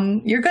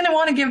 you're going to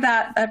want to give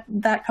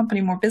that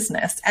company more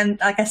business. And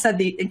like I said,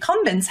 the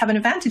incumbents have an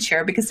advantage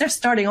here because they're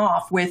starting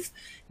off with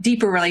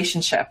deeper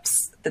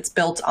relationships that's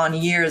built on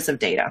years of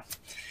data.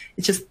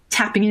 It's just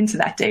tapping into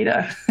that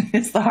data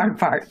is the hard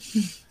part.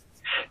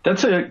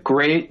 That's a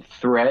great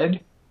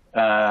thread,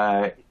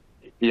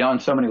 on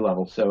so many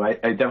levels. So I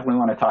definitely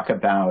want to talk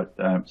about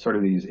sort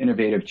of these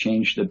innovative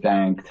change the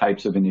bank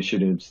types of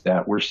initiatives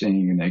that we're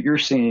seeing and that you're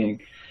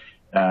seeing,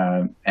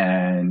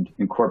 and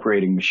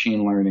incorporating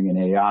machine learning and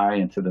AI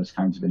into those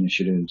kinds of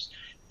initiatives.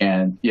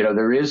 And,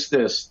 there is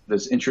this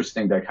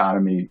interesting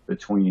dichotomy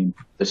between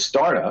the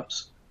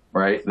startups,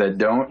 right, that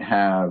don't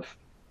have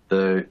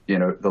the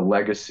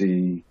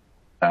legacy,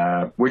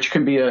 which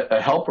can be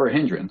a help or a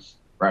hindrance,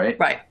 right?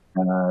 Right.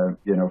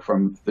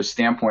 From the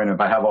standpoint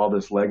of I have all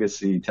this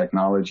legacy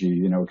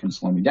technology, it can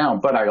slow me down,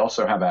 but I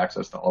also have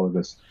access to all of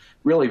this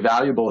really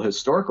valuable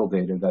historical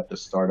data that the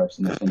startups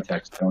and the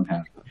fintechs don't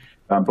have.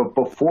 But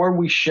before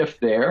we shift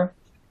there,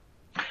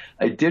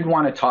 I did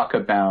want to talk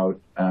about,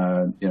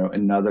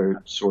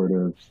 another sort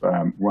of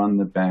run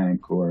the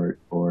bank or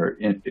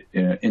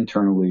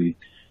internally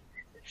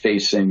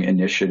facing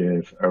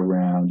initiative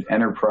around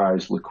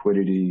enterprise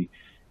liquidity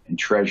and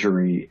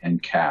treasury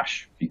and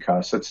cash,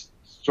 because it's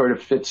sort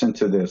of fits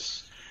into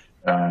this,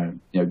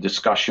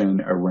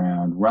 discussion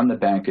around run the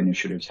bank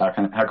initiatives. How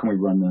can we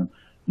run them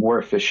more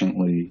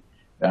efficiently,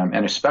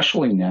 and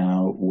especially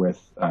now with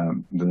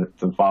the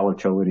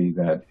volatility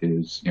that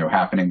is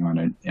happening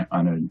on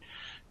a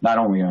not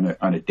only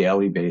on a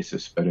daily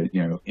basis, but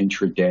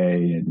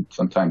intraday and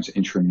sometimes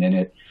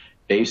intra-minute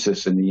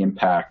basis, and the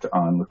impact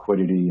on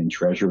liquidity and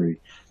treasury.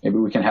 Maybe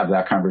we can have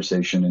that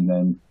conversation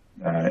and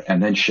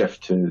then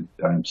shift to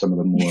some of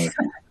the more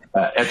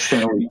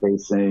externally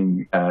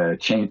facing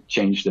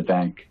change the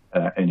bank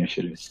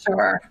initiatives.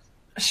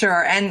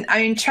 Sure. And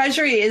I mean,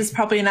 treasury is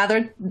probably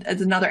another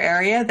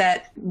area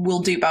that will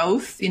do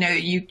both.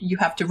 You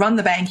have to run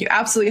the bank. You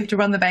absolutely have to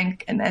run the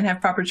bank and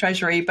have proper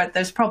treasury, but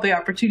there's probably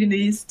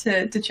opportunities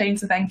to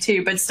change the bank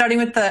too. But starting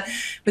with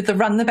the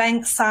run the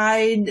bank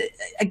side,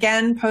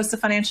 again, post the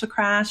financial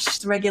crash,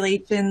 the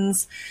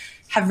regulations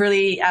have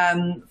really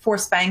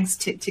forced banks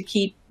to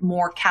keep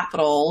more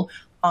capital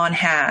on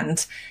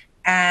hand.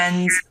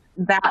 And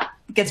that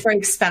gets very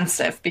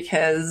expensive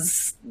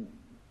because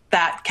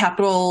that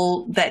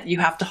capital that you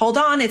have to hold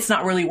on, it's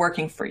not really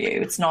working for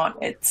you. It's not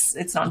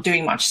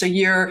doing much. So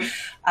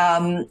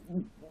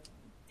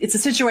it's a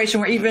situation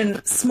where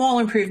even small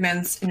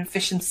improvements in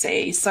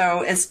efficiency.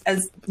 So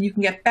as you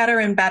can get better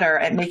and better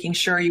at making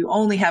sure you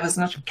only have as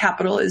much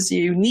capital as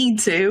you need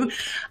to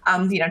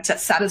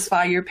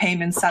satisfy your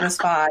payments,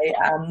 satisfy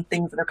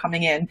things that are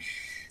coming in,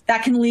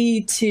 that can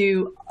lead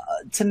to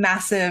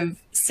massive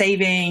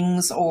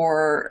savings,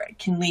 or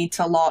can lead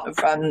to a lot of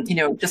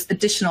just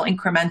additional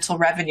incremental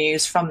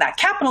revenues from that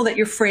capital that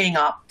you're freeing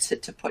up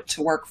to put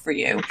to work for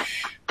you.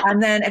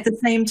 And then at the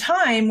same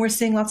time, we're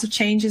seeing lots of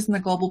changes in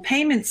the global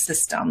payment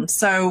system.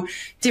 So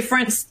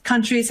different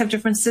countries have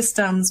different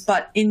systems,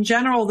 but in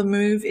general, the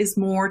move is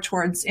more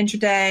towards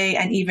intraday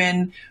and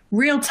even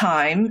real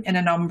time in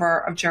a number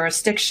of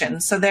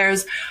jurisdictions. So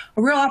there's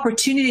a real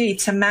opportunity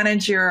to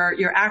manage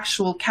your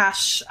actual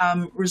cash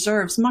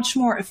reserves much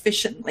more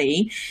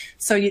efficiently.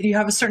 So you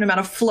have a certain amount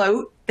of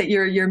float that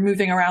you're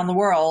moving around the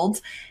world,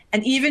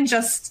 and even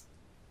just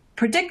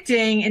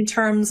predicting in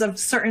terms of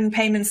certain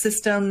payment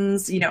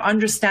systems,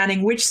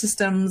 understanding which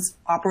systems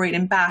operate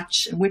in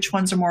batch and which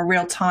ones are more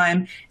real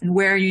time, and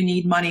where you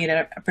need money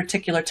at a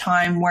particular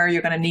time, where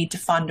you're going to need to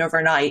fund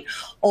overnight.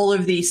 All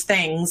of these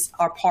things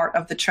are part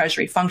of the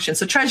treasury function.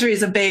 So treasury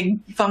is a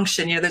big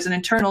function. There's an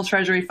internal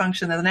treasury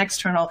function, there's an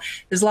external,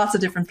 there's lots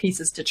of different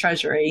pieces to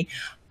treasury.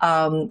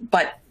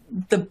 But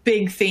the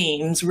big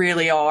themes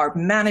really are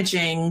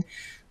managing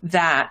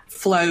that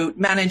float,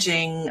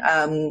 managing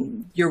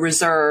your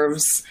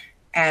reserves,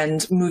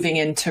 and moving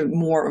into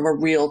more of a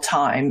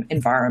real-time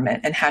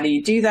environment. And how do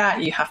you do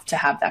that? You have to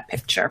have that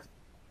picture.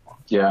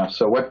 Yeah.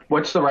 So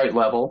what's the right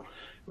level,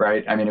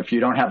 right? I mean, if you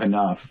don't have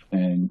enough,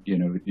 then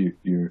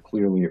you're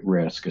clearly at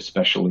risk,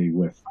 especially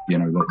with the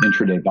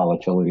intraday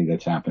volatility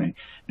that's happening.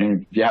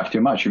 And if you have too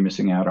much, you're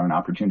missing out on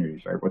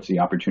opportunities, right? What's the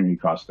opportunity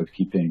cost of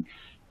keeping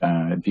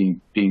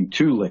being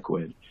too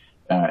liquid?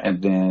 And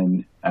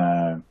then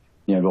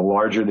the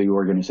larger the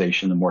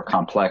organization, the more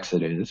complex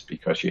it is,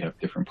 because you have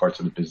different parts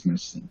of the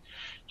business and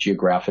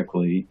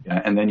geographically.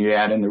 And then you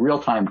add in the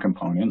real-time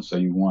component. So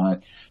you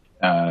want,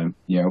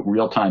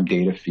 real-time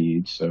data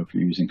feeds. So if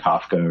you're using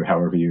Kafka or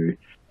however you're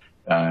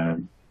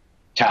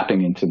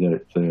tapping into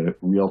the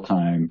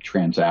real-time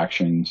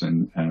transactions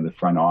and the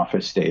front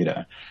office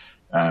data,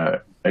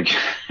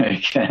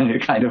 again,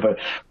 kind of a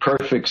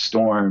perfect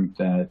storm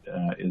that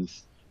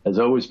has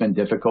always been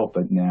difficult,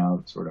 but now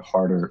it's sort of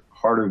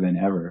harder than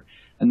ever.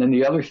 And then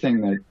the other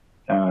thing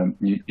that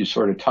you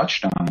sort of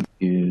touched on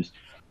is,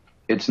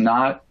 it's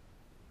not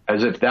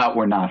as if that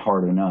were not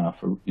hard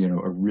enough. A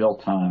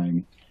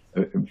real-time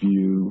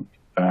view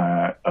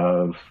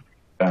of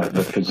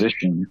the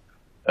position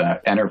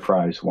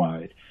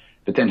enterprise-wide.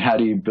 But then how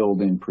do you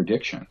build in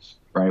predictions,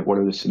 right? What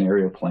are the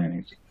scenario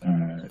planning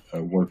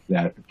work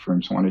that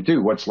firms want to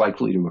do? What's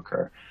likely to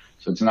occur?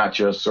 So it's not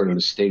just sort of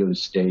the state of the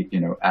state,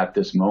 at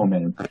this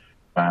moment.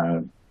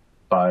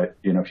 But,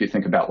 if you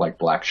think about like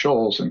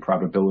Black-Scholes and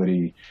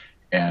probability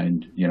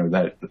and,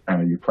 that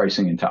you're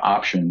pricing into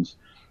options,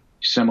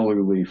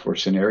 similarly for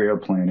scenario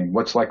planning,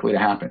 what's likely to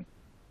happen?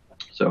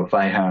 So if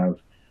I have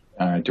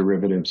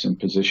derivatives and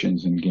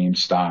positions in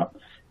GameStop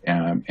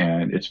and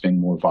it's been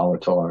more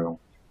volatile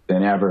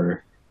than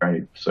ever,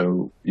 right?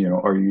 So,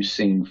 are you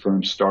seeing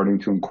firms starting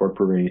to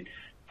incorporate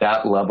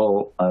that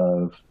level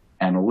of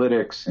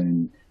analytics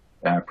and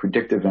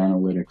predictive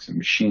analytics and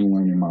machine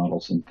learning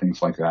models and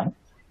things like that?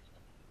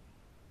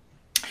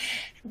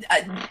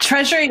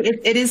 Treasury,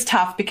 it is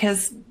tough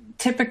because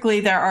typically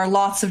there are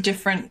lots of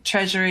different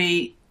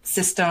treasury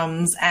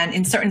systems, and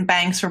in certain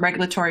banks for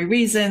regulatory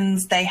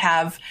reasons, they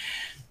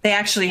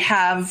actually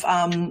have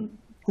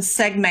the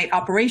segment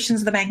operations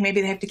of the bank. Maybe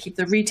they have to keep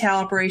the retail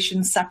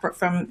operations separate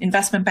from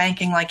investment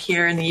banking, like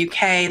here in the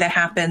UK that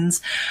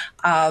happens.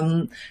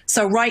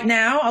 So right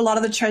now, a lot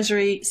of the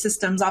treasury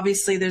systems,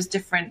 obviously there's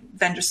different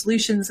vendor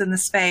solutions in the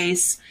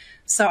space.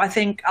 So I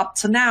think up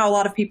to now, a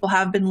lot of people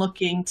have been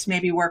looking to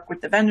maybe work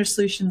with the vendor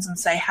solutions and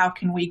say, how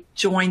can we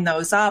join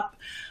those up?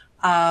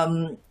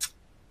 I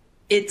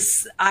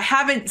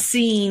haven't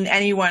seen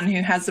anyone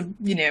who has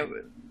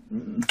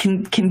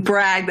can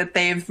brag that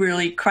they've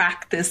really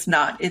cracked this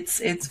nut.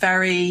 It's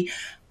very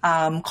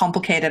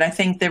complicated. I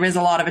think there is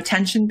a lot of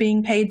attention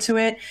being paid to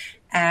it.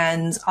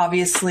 And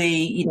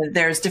obviously,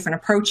 there's different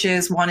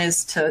approaches. One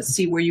is to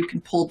see where you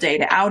can pull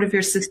data out of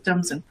your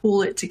systems and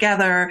pool it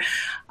together.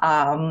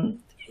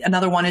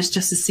 Another one is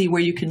just to see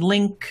where you can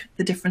link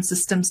the different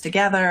systems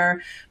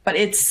together. But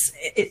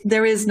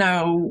there's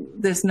no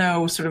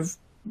sort of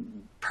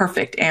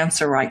perfect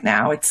answer right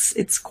now.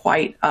 It's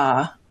quite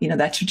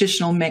that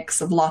traditional mix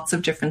of lots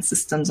of different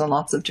systems and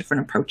lots of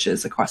different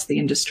approaches across the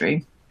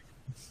industry.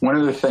 One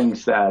of the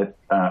things that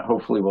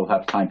hopefully we'll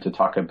have time to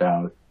talk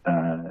about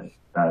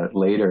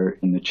later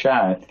in the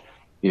chat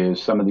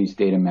is some of these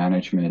data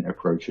management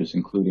approaches,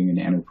 including an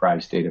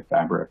enterprise data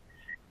fabric.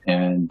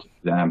 And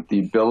the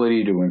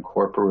ability to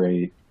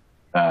incorporate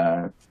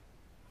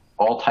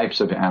all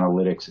types of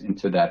analytics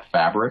into that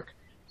fabric.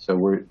 So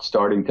we're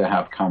starting to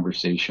have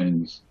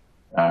conversations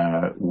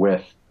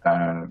with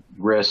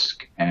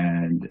risk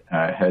and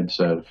heads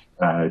of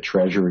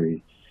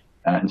treasury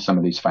and some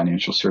of these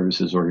financial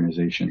services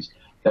organizations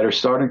that are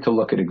starting to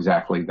look at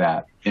exactly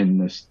that in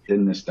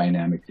this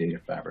dynamic data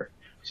fabric.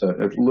 So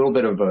a little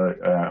bit of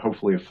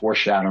hopefully a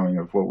foreshadowing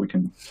of what we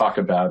can talk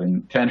about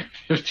in 10 or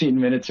 15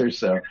 minutes or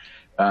so.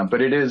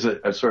 But it is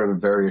a sort of a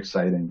very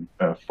exciting,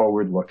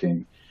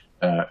 forward-looking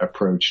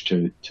approach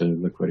to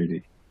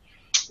liquidity.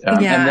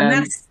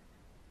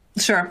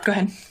 Sure, go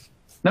ahead.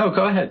 No,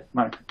 go ahead,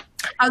 Mark.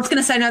 I was going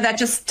to say, no, that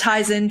just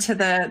ties into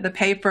the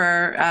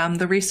paper,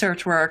 the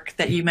research work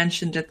that you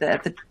mentioned at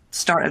the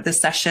start of this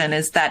session,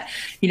 is that,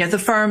 the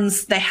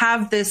firms, they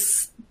have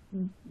these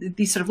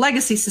sort of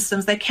legacy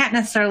systems they can't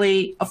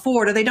necessarily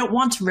afford, or they don't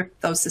want to rip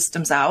those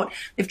systems out.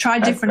 They've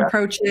tried different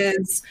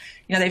approaches.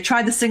 They've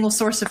tried the single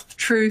source of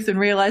truth and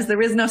realized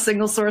there is no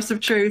single source of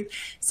truth.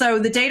 So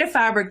the data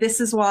fabric, this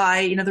is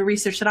why, the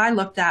research that I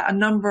looked at, a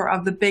number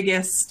of the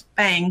biggest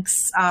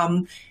banks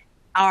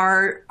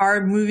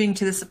are moving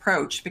to this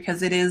approach,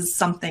 because it is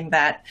something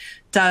that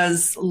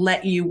does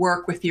let you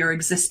work with your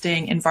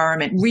existing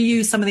environment,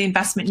 reuse some of the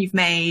investment you've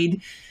made,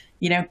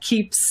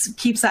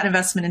 keeps that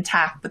investment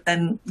intact, but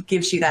then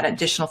gives you that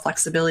additional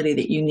flexibility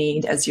that you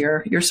need, as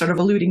you're sort of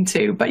alluding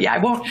to. But yeah,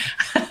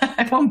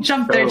 I won't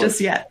jump there just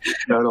yet.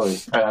 Totally.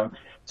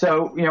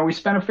 So, we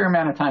spent a fair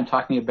amount of time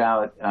talking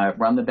about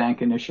run the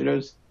bank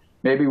initiatives.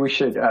 Maybe we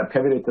should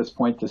pivot at this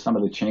point to some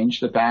of the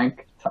change the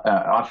bank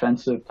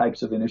offensive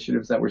types of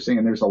initiatives that we're seeing.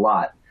 And there's a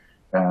lot.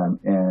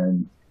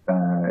 And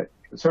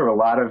sort of a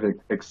lot of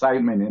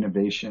excitement,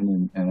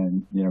 innovation,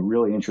 and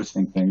really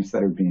interesting things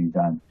that are being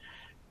done.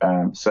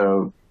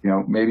 So,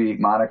 maybe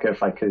Monica,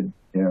 if I could,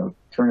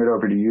 turn it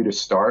over to you to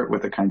start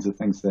with the kinds of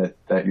things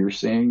that you're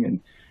seeing,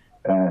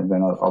 and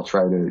then I'll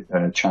try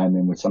to chime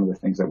in with some of the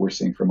things that we're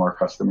seeing from our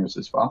customers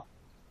as well.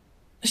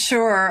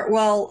 Sure.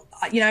 Well,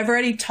 I've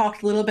already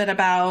talked a little bit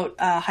about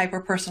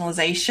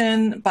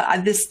hyper-personalization,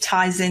 but this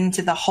ties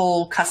into the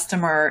whole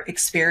customer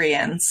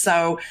experience.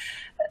 So,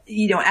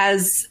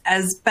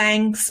 as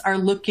banks are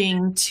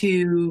looking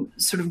to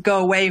sort of go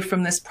away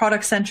from this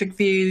product-centric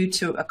view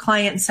to a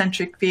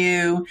client-centric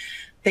view,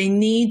 they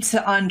need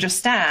to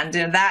understand,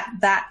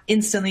 that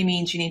instantly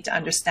means you need to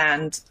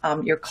understand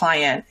your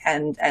client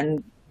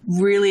and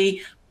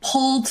really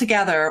pull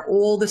together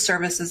all the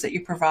services that you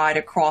provide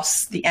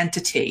across the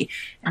entity.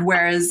 And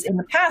whereas in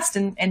the past,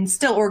 and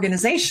still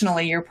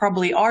organizationally, you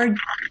probably are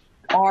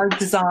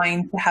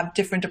designed to have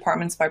different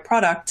departments by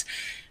product.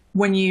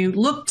 When you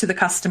look to the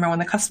customer, when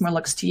the customer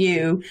looks to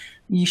you,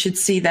 you should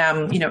see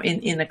them,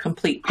 in a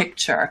complete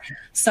picture.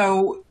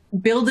 So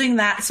building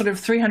that sort of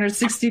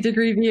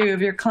 360-degree view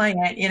of your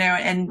client,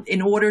 and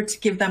in order to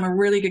give them a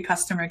really good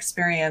customer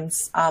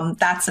experience,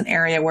 that's an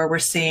area where we're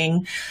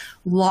seeing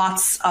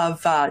lots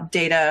of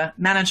data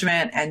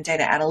management and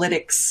data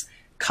analytics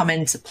come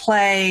into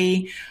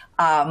play.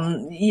 A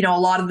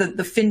lot of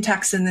the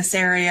fintechs in this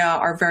area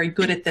are very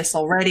good at this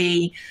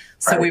already.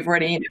 So we've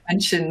already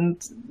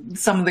mentioned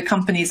some of the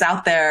companies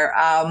out there,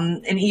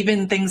 and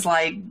even things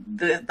like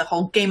the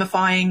whole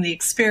gamifying the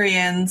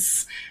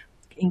experience,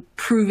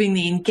 improving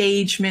the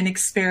engagement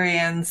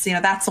experience.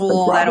 That's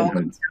all that all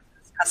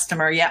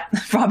customer. Yeah,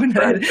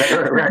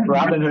 Robinhood. Right.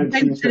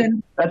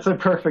 Robinhood that's a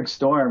perfect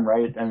storm,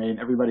 right? I mean,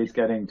 everybody's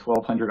getting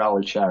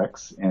 $1,200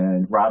 checks,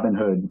 and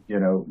Robinhood,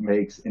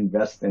 makes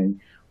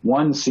investing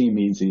seem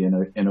easy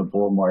in a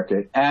bull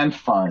market and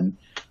fun.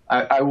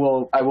 I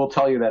will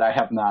tell you that I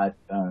have not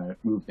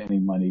moved any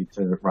money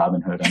to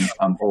Robinhood.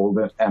 I'm old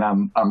and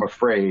I'm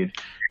afraid,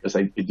 because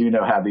I do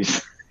know how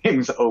these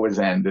things always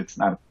end. It's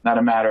not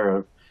a matter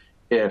of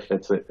if,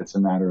 it's a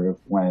matter of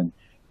when.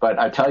 But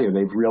I tell you,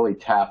 they've really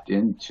tapped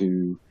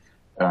into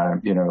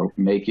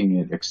making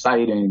it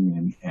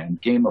exciting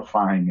and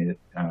gamifying it.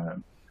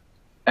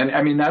 And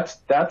I mean,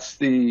 that's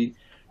the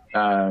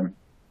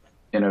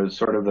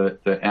sort of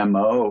the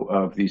MO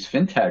of these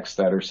fintechs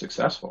that are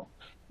successful,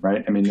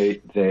 right? I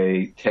mean,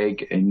 they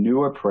take a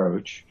new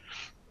approach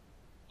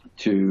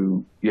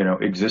to,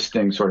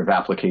 existing sort of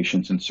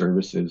applications and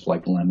services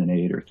like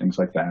Lemonade or things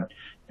like that.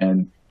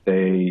 And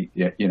they,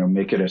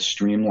 make it a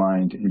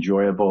streamlined,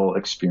 enjoyable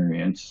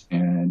experience.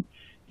 And,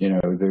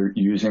 they're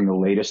using the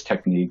latest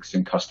techniques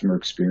in customer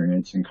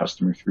experience and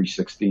customer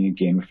 360 and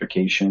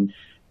gamification,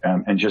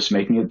 and just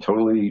making it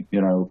totally,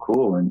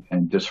 cool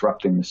and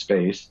disrupting the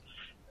space.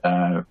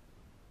 So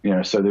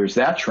there's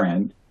that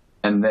trend.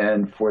 And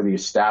then for the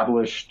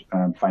established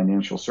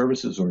financial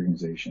services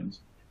organizations,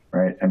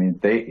 right? I mean,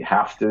 they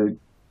have to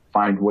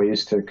find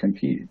ways to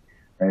compete,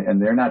 right?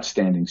 And they're not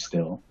standing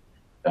still.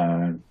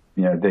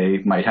 They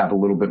might have a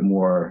little bit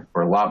more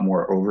or a lot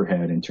more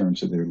overhead in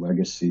terms of their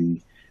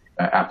legacy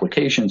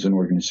applications and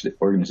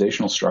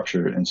organizational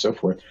structure and so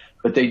forth.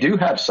 But they do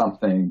have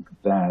something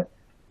that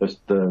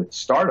the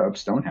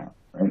startups don't have,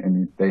 right? I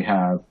mean, they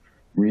have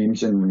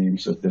reams and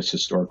reams of this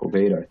historical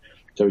data.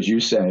 So as you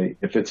say,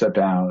 if it's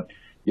about,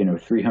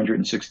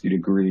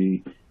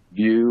 360-degree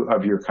view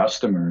of your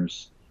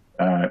customers,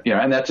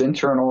 and that's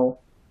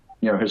internal,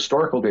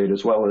 historical data,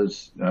 as well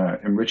as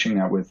enriching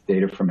that with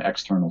data from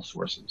external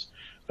sources.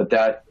 But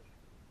that,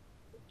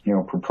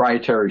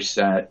 proprietary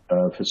set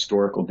of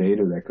historical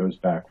data that goes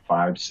back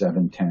 5,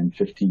 7, 10,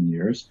 15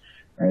 years,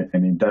 right? I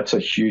mean, that's a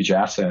huge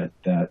asset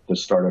that the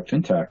startup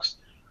fintechs,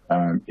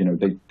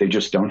 they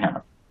just don't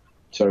have.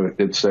 So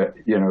it's,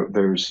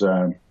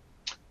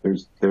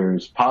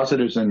 there's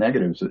positives and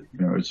negatives,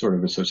 it's sort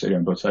of associated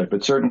on both sides.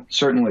 But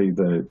certainly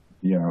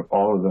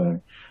all of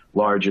the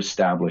large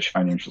established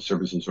financial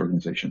services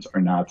organizations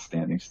are not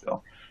standing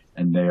still,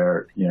 and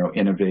they're,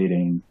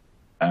 innovating,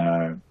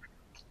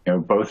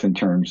 both in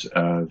terms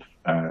of,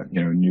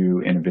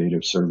 new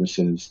innovative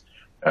services,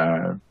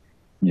 to,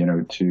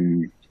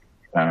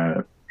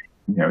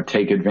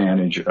 take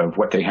advantage of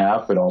what they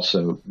have, but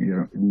also,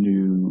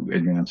 new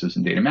advances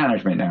in data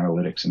management, and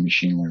analytics, and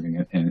machine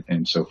learning,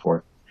 and so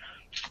forth.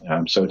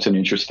 So it's an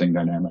interesting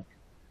dynamic.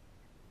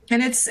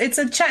 And it's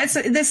a chance.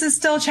 This is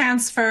still a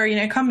chance for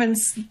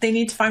incumbents. They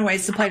need to find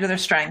ways to play to their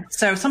strengths.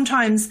 So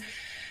sometimes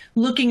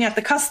looking at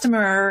the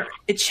customer,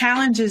 it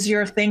challenges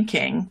your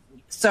thinking.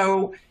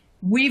 So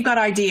we've got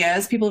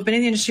ideas. People who've been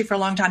in the industry for a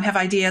long time have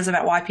ideas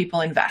about why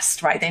people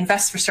invest, right? They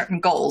invest for certain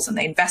goals and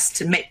they invest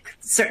to make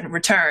certain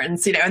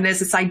returns, and there's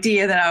this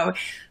idea that,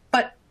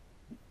 but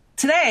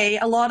today,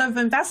 a lot of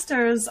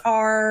investors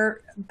are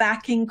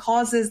backing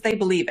causes they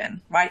believe in,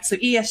 right? So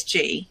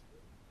ESG,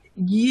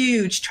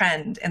 huge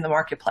trend in the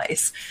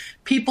marketplace.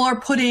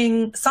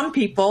 Some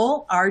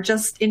people are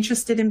just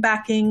interested in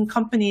backing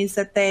companies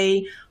that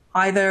they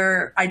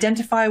either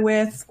identify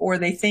with or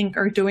they think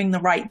are doing the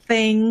right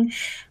thing.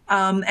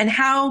 And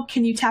how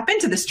can you tap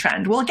into this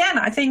trend? Well, again,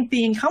 I think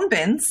the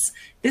incumbents,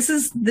 this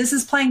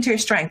is playing to your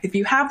strength. If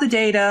you have the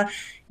data,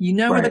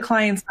 where the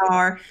clients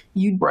are,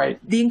 the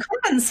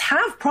incumbents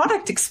have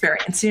product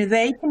experience.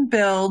 They can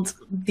build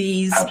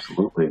these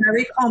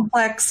very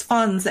complex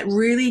funds that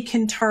really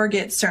can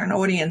target certain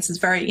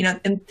audiences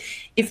and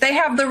if they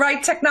have the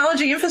right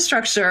technology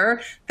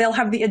infrastructure, they'll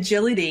have the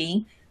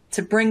agility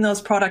to bring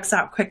those products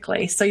out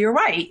quickly. So you're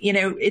right.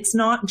 It's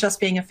not just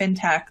being a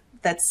fintech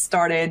that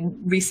started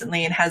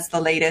recently and has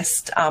the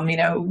latest,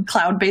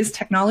 cloud-based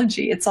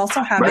technology. It's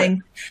also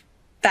having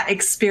that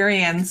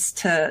experience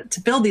to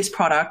build these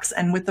products,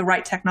 and with the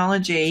right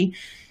technology,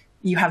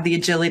 you have the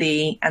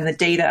agility and the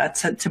data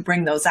to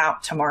bring those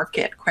out to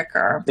market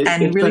quicker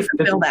and really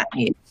fulfill that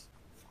need.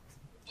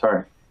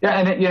 Sorry. Yeah,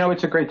 and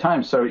it's a great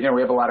time. So, we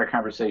have a lot of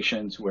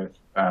conversations with,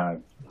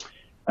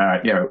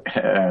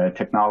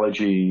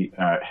 technology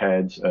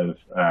heads of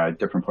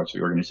different parts of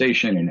the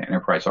organization and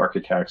enterprise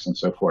architects and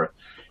so forth.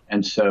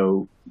 And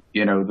so,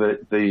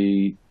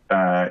 the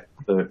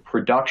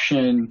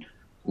production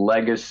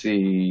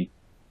legacy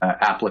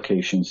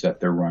applications that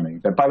they're running.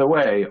 That, by the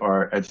way,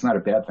 it's not a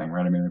bad thing,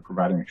 right? I mean, they're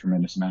providing a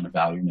tremendous amount of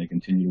value, and they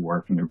continue to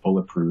work, and they're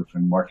bulletproof,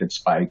 and market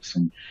spikes,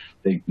 and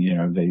they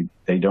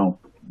don't,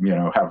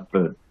 have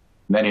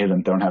many of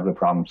them don't have the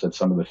problems that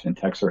some of the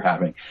fintechs are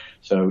having.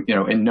 So,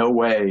 in no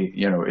way,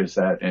 is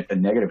that a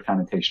negative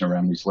connotation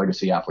around these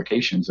legacy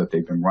applications that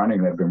they've been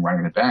running. They've been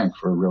running the bank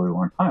for a really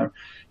long time.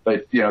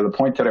 But, the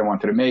point that I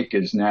wanted to make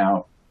is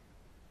now,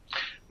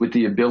 with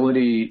the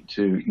ability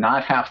to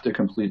not have to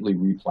completely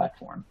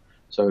re-platform.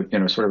 So,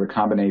 sort of a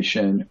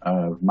combination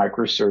of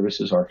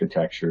microservices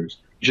architectures,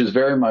 which is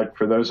very much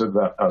for those of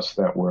us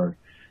that were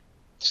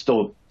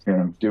still,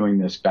 doing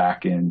this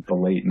back in the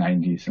late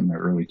 90s and the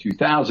early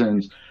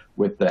 2000s,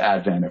 with the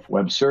advent of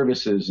web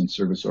services and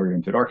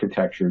service-oriented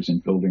architectures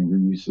and building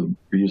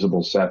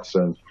reusable sets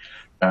of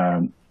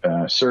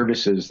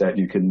services that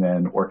you can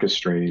then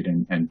orchestrate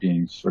and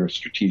being sort of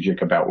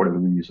strategic about what are the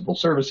reusable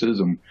services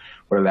and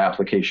what are the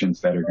applications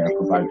that are going to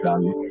provide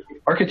value.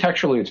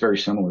 Architecturally, it's very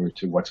similar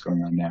to what's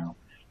going on now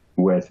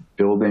with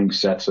building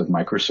sets of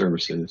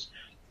microservices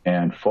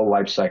and full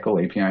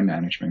lifecycle API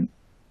management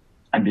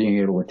and being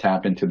able to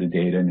tap into the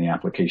data and the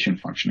application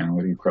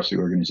functionality across the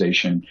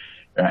organization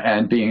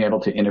and being able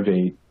to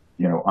innovate,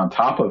 on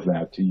top of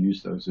that to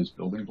use those as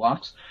building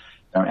blocks.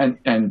 And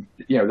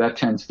that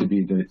tends to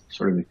be the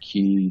sort of the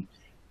key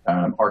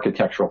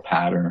architectural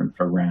pattern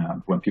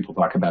around when people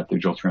talk about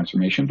digital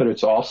transformation, but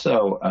it's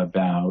also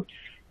about,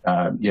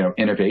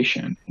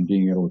 innovation and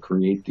being able to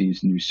create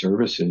these new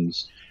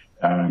services,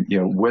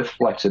 with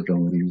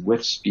flexibility,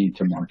 with speed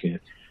to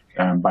market,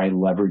 by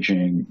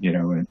leveraging,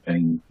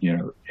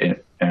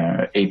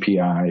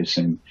 APIs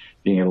and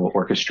being able to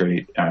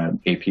orchestrate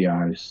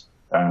APIs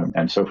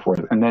and so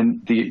forth. And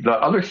then the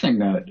other thing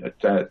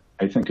that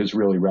I think is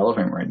really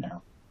relevant right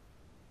now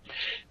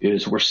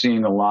is we're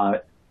seeing a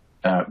lot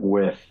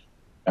with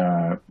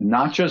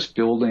not just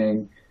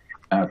building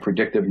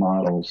predictive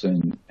models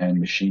and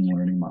machine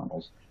learning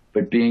models,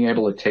 but being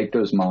able to take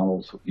those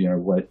models,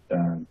 what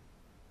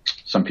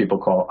some people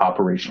call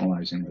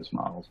operationalizing those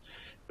models,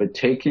 but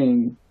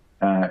taking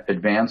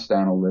advanced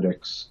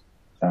analytics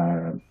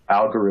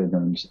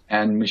algorithms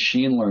and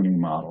machine learning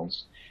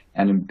models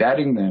and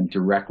embedding them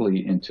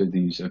directly into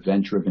these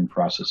event-driven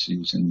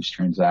processes and these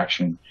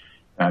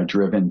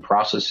transaction-driven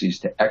processes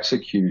to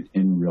execute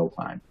in real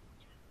time,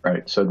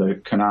 right? So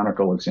the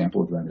canonical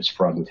example of that is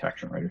fraud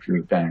detection, right? If you're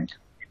a bank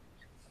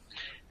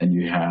and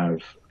you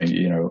have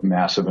a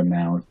massive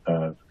amount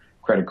of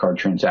credit card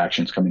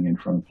transactions coming in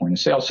from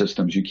point-of-sale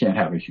systems, you can't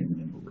have a human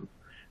in the loop,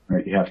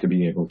 right? You have to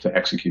be able to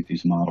execute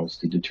these models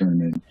to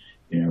determine,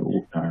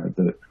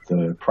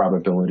 the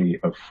probability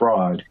of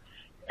fraud,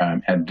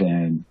 and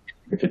then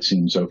if it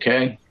seems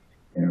okay,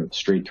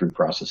 straight through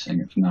processing.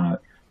 If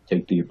not,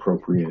 take the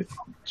appropriate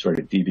sort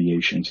of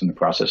deviations in the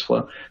process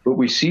flow. But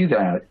we see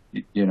that,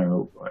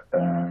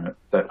 that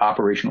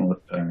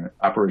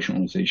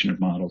operationalization of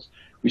models,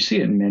 we see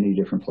it in many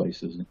different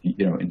places,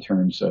 in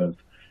terms of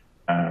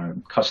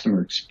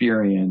customer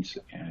experience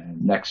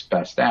and next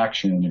best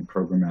action and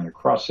programmatic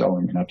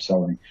cross-selling and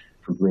upselling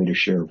for greater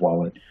share of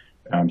wallet.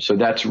 So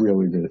that's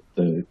really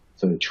the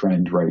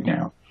trend right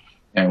now.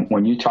 And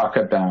when you talk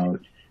about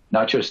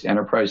not just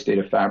enterprise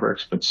data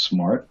fabrics, but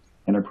smart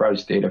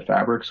enterprise data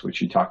fabrics,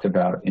 which you talked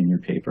about in your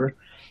paper,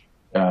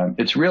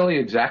 it's really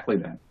exactly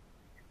that.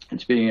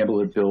 It's being able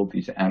to build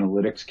these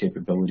analytics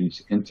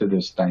capabilities into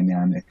this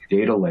dynamic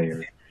data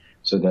layer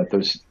so that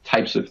those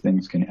types of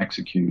things can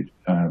execute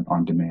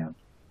on demand.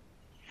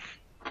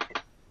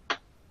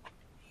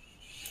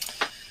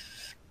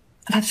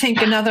 I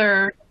think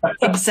another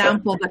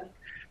example that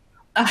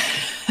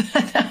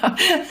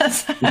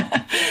it's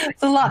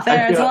a lot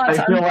there. It's a lot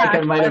to unpack.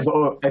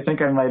 I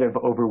think I might have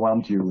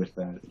overwhelmed you with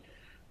that.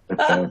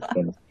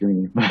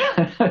 Dream.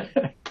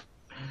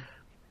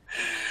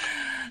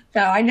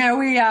 No, I know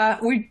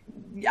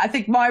I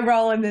think my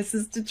role in this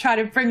is to try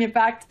to bring it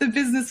back to the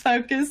business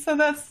focus. So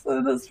that's what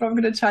I'm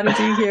going to try to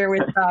do here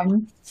with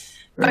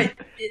But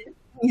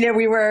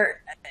we were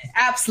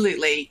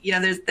absolutely,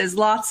 there's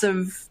lots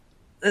of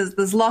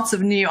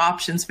new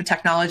options for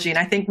technology. And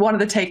I think one of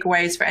the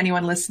takeaways for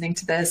anyone listening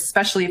to this,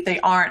 especially if they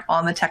aren't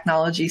on the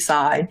technology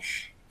side,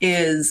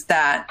 is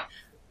that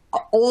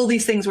all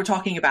these things we're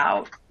talking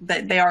about,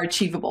 that they are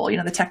achievable.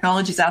 The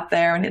technology's out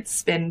there and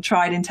it's been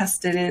tried and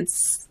tested.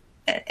 It's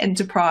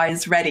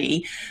enterprise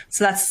ready.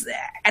 So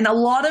and a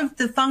lot of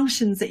the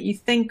functions that you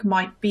think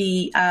might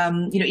be,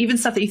 even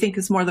stuff that you think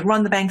is more the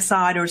run the bank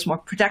side or is more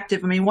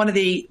protective. I mean, one of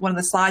the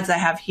slides I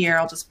have here,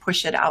 I'll just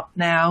push it out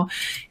now,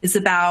 is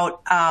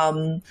about,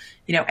 AML,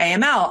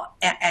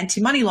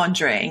 anti-money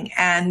laundering.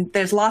 And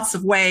there's lots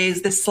of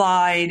ways. This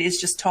slide is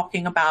just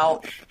talking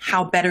about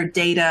how better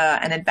data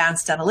and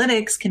advanced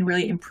analytics can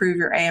really improve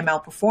your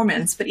AML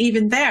performance. But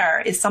even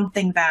there is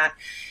something that,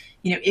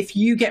 if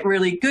you get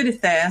really good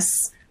at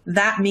this,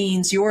 that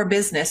means your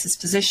business is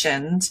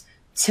positioned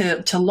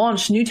to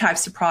launch new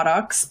types of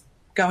products,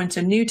 go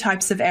into new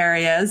types of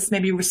areas,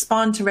 maybe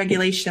respond to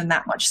regulation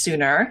that much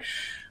sooner.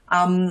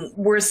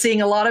 We're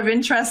seeing a lot of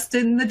interest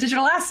in the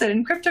digital asset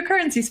and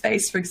cryptocurrency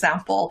space, for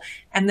example.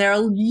 And there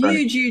are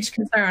huge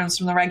concerns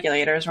from the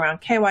regulators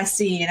around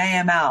KYC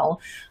and AML.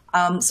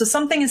 So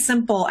something as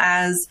simple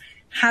as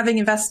having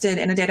invested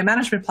in a data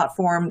management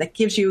platform that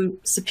gives you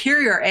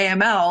superior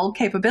AML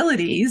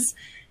capabilities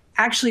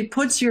actually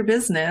puts your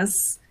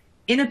business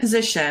in a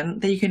position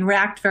that you can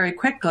react very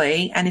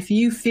quickly. And if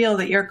you feel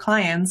that your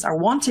clients are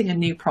wanting a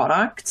new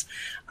product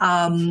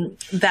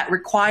that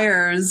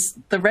requires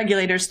the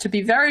regulators to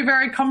be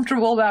very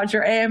comfortable about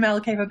your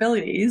AML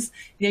capabilities,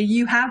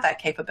 you have that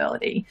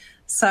capability.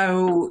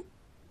 So,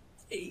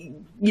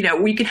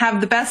 we could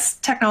have the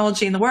best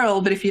technology in the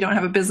world, but if you don't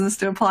have a business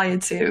to apply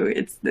it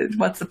to,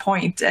 what's the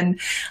point? And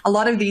a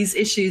lot of these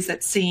issues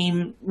that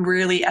seem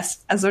really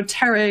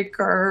esoteric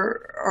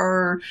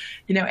or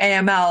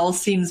AML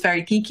seems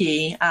very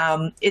geeky.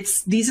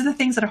 These are the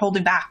things that are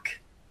holding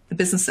back the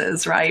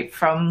businesses, right,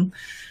 from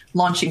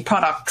launching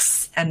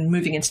products and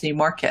moving into new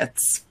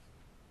markets.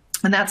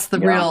 And that's the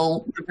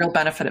real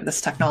benefit of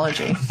this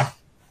technology.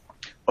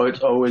 Oh,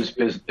 it's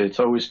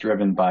always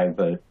driven by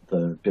the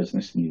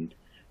business need.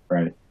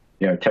 Right.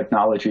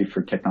 Technology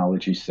for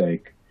technology's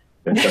sake,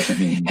 that doesn't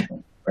mean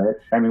anything, right?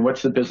 I mean,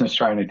 what's the business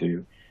trying to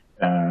do?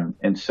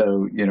 And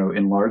so,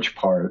 in large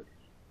part,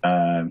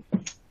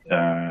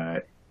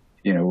 what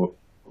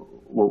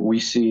we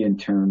see in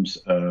terms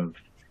of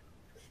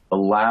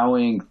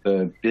allowing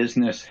the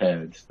business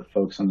heads, the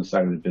folks on the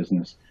side of the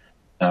business,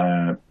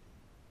 to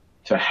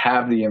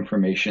have the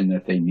information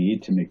that they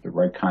need to make the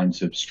right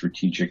kinds of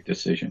strategic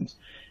decisions.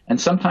 And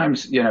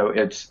sometimes,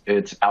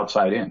 it's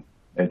outside in.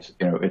 It's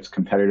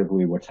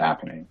competitively what's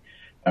happening.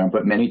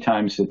 But many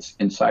times it's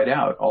inside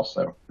out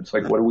also. It's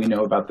like, what do we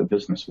know about the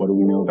business? What do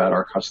we know about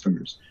our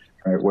customers?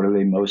 Right? What are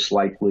they most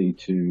likely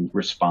to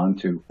respond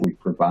to if we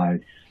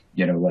provide,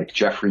 like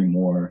Jeffrey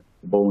Moore,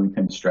 the bowling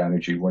pin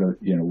strategy? What are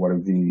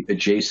the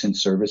adjacent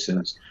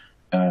services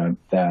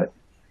that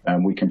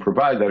we can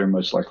provide that are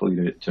most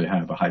likely to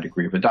have a high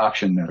degree of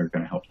adoption that are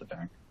going to help the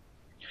bank?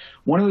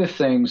 One of the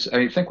things,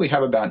 I think we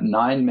have about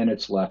 9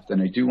 minutes left,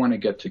 and I do want to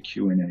get to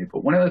Q&A,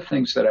 but one of the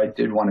things that I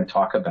did want to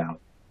talk about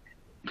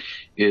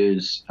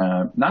is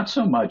not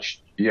so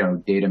much,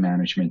 data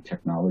management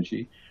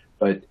technology,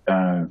 but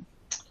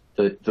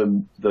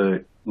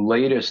the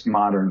latest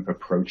modern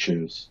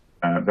approaches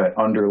that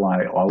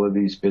underlie all of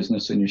these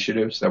business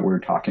initiatives that we're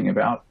talking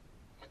about,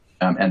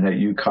 and that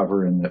you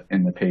cover in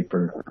the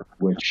paper,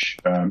 which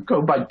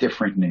go by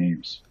different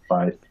names,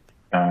 but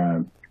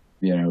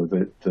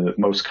the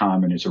most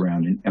common is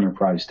around an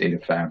enterprise data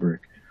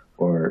fabric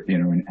or,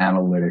 an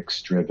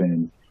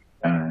analytics-driven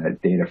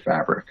data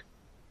fabric.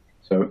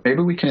 So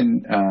maybe we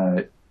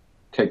can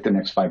take the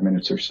next 5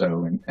 minutes or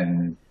so,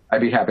 and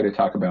I'd be happy to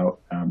talk about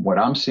what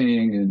I'm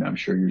seeing, and I'm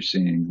sure you're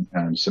seeing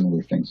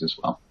similar things as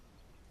well.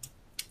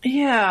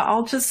 Yeah,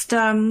 I'll just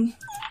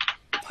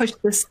push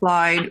this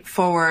slide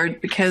forward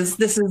because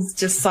this is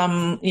just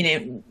some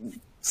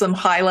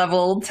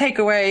high-level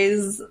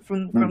takeaways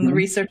from the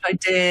research I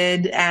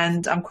did,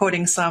 and I'm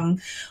quoting some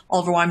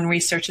Oliver Wyman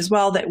research as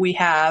well that we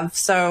have.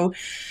 So,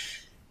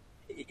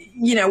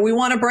 we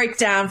want to break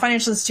down,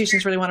 financial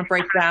institutions really want to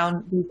break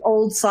down these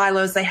old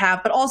silos they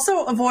have, but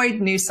also avoid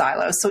new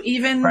silos. So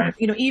even,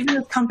 even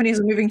if companies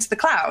are moving to the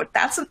cloud,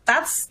 that's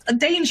a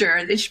danger.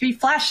 It should be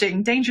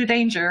flashing,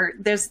 danger.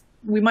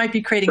 We might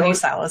be creating new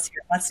silos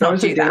here. Let's not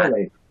do that.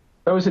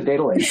 That was a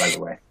data lake, by the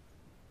way.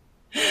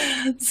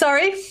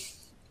 Sorry?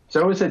 So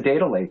it was a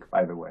data lake,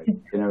 by the way.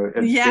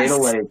 Yes. Data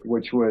lake,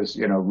 which was,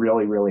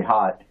 really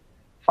hot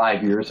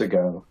 5 years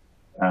ago.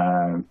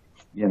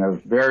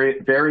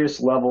 Various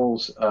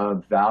levels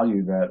of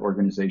value that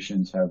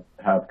organizations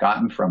have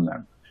gotten from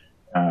them.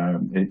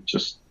 It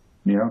just,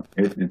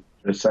 it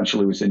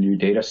essentially was a new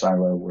data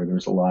silo where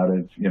there's a lot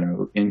of,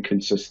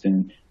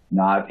 inconsistent,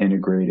 not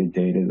integrated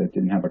data that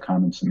didn't have a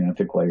common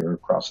semantic layer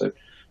across it.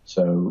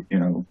 So,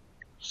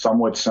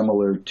 somewhat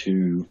similar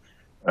to,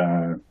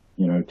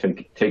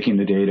 taking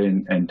the data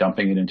and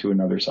dumping it into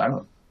another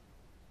silo.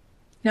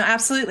 No,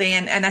 absolutely.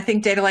 And I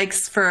think data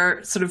lakes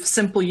for sort of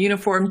simple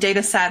uniform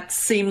data sets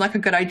seem like a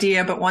good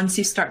idea, but once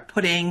you start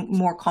putting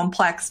more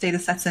complex data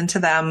sets into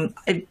them,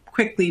 it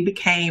quickly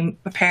became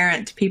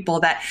apparent to people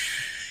that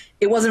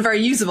it wasn't very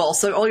usable.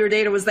 So all your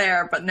data was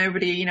there, but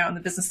nobody, on the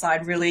business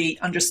side really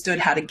understood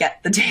how to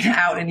get the data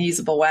out in a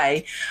usable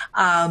way.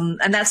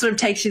 And that sort of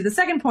takes you to the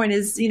second point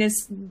is,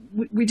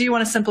 we do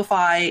want to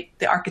simplify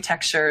the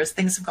architectures.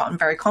 Things have gotten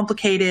very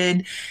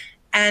complicated.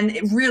 And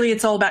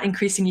it's all about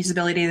increasing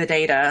usability of the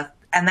data.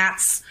 And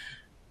that's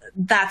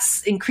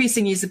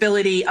increasing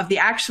usability of the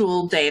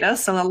actual data.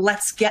 So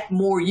let's get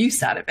more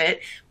use out of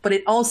it. But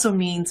it also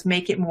means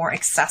make it more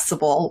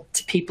accessible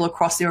to people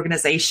across the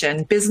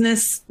organization.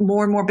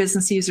 More and more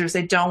business users,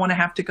 they don't want to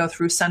have to go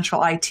through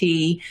central IT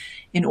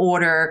in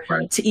order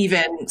to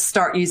even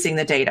start using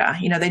the data.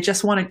 They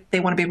just want to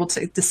be able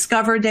to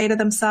discover data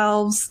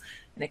themselves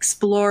and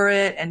explore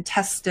it and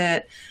test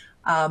it.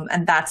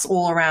 And that's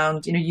all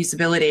around,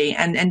 usability.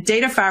 And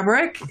Data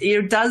Fabric,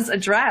 does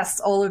address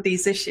all of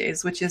these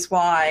issues, which is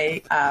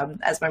why,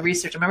 as my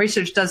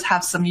research does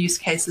have some use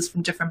cases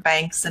from different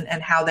banks and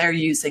how they're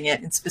using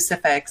it in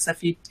specifics. So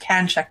if you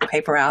can check the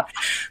paper out,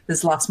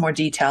 there's lots more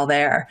detail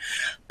there.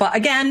 But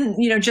again,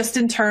 just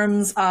in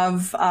terms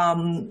of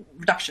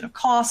reduction of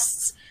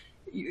costs,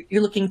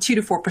 you're looking 2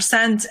 to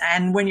 4%.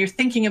 And when you're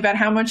thinking about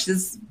how much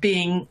is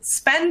being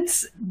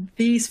spent,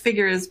 these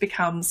figures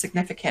become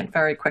significant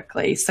very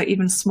quickly. So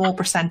even small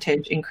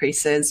percentage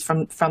increases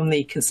from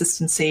the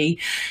consistency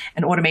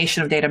and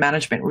automation of data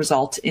management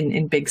result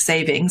in big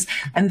savings.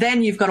 And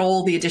then you've got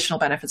all the additional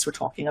benefits we're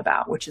talking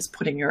about, which is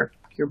putting your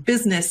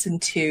business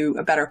into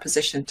a better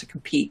position to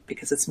compete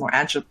because it's more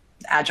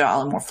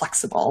agile and more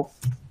flexible.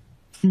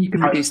 And you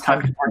can reduce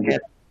time to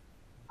market.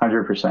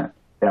 100%.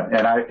 Yeah,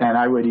 and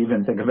I would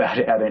even think about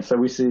adding. So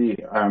we see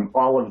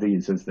all of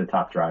these as the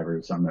top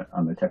drivers on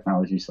the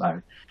technology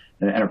side,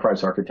 the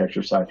enterprise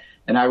architecture side.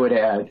 And I would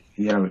add,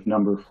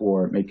 number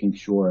 4, making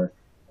sure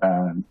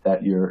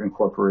that you're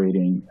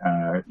incorporating,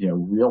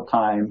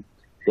 real-time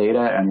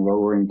data and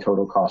lowering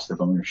total cost of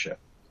ownership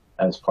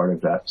as part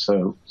of that.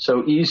 So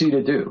easy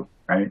to do,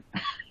 right?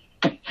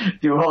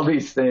 Do all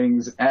these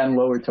things and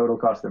lower total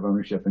cost of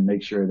ownership and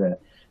make sure that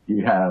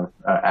you have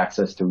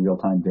access to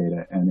real-time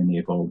data and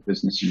enable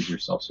business user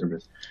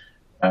self-service.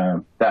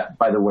 That,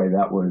 by the way,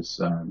 that was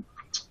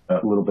a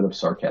little bit of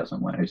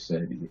sarcasm when I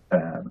said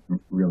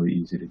really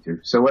easy to do.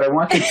 So what I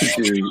wanted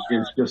to do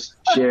is just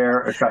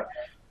share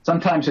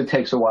sometimes it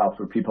takes a while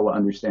for people to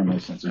understand my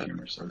sense of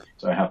humor, so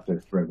I have to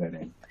throw that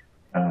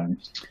in.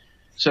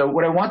 So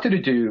what I wanted to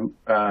do,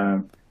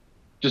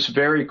 just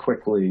very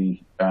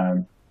quickly,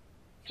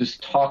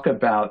 just talk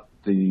about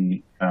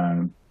the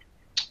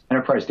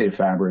Enterprise Data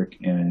Fabric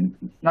and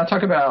not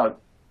talk about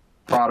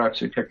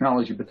products or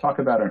technology, but talk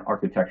about an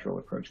architectural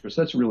approach, because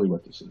that's really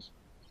what this is.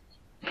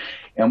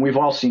 And we've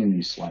all seen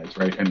these slides,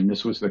 right? I mean,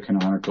 this was the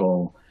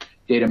canonical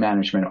data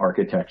management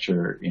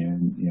architecture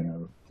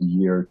in, the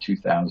year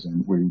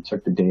 2000, where you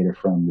took the data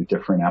from the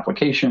different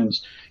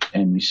applications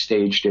and you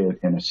staged it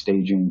in a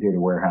staging data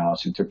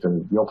warehouse. You took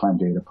the real-time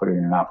data, put it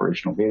in an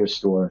operational data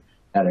store,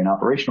 had an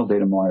operational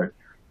data mart,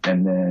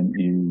 and then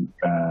you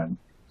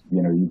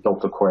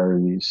built the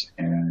queries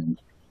and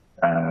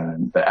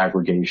the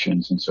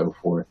aggregations and so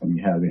forth, and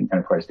you have an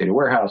enterprise data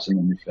warehouse, and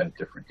then you fed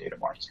different data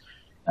marts.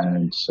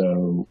 And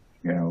so,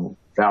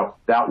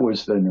 that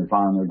was the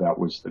nirvana, that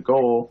was the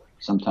goal.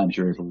 Sometimes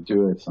you're able to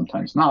do it,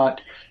 sometimes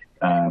not.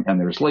 And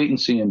there's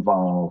latency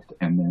involved,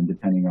 and then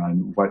depending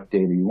on what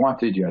data you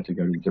wanted, you had to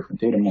go to a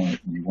different data mart,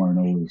 and you weren't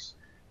always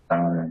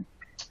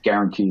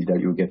guaranteed that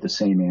you would get the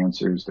same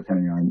answers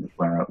depending on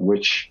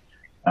which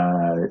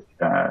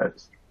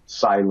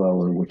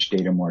silo or which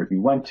data mart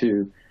you went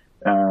to.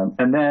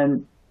 And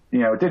then,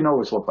 it didn't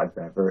always look like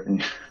that.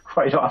 And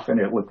quite often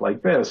it looked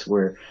like this,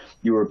 where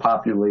you were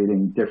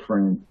populating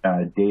different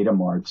data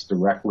marts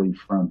directly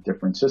from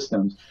different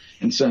systems.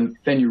 And so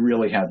then you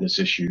really had this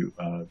issue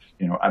of,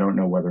 I don't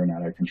know whether or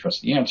not I can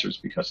trust the answers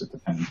because it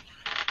depends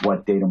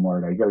what data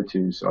mart I go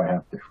to. So I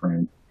have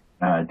different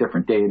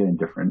data and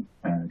different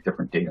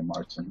data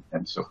marts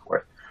and so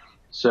forth.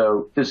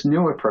 So this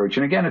new approach,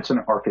 and again, it's an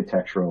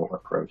architectural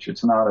approach.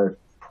 It's not a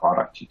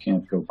product. You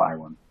can't go buy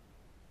one.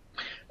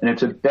 And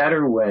it's a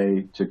better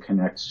way to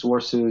connect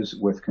sources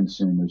with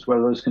consumers,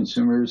 whether those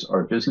consumers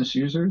are business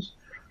users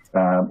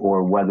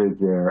or whether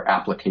they're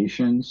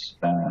applications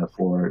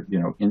for,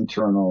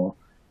 internal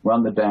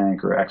run the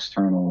bank or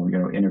external,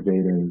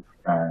 innovative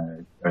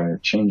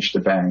change the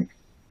bank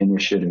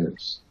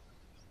initiatives.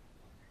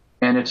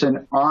 And it's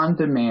an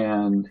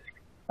on-demand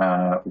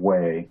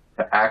way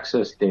to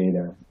access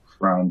data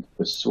from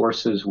the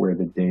sources where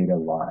the data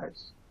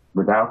lies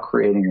without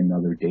creating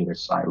another data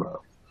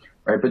silo,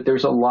 right? But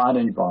there's a lot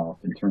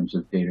involved in terms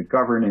of data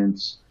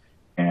governance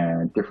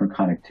and different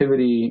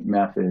connectivity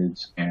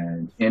methods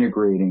and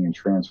integrating and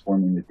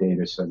transforming the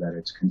data so that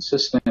it's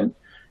consistent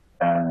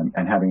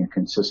and having a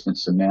consistent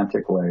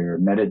semantic layer,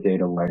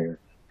 metadata layer,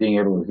 being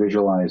able to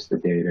visualize the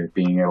data,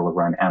 being able to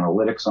run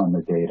analytics on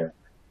the data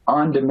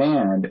on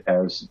demand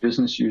as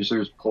business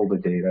users pull the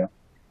data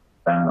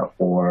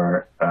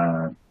or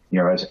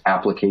as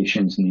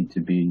applications need to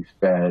be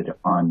fed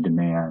on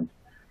demand.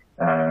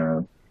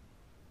 And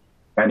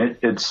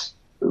it's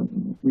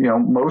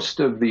most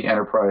of the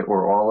enterprise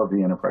or all of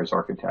the enterprise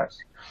architects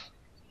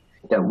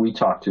that we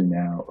talk to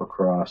now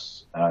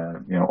across,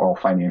 all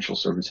financial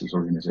services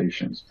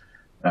organizations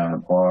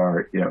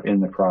are, in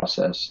the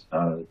process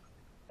of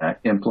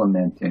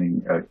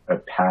implementing a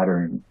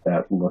pattern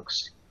that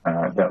looks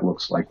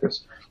like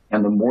this.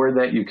 And the more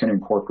that you can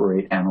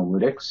incorporate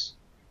analytics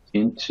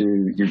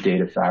into your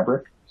data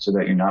fabric so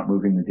that you're not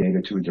moving the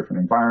data to a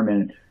different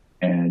environment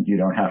and you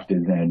don't have to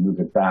then move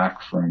it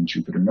back from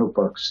Jupyter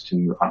Notebooks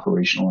to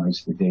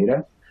operationalize the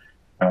data,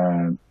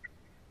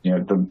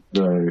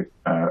 the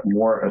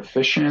more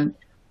efficient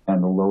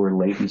and the lower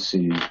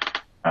latency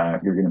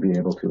you're going to be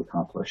able to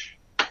accomplish.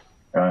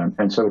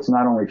 And so it's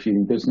not only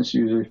feeding business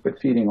users, but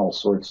feeding all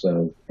sorts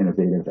of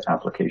innovative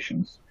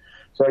applications.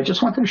 So I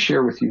just wanted to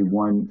share with you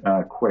one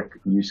quick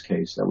use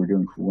case that we're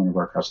doing for one of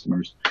our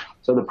customers.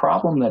 So the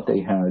problem that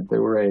they had, they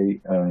were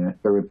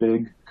a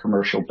big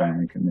commercial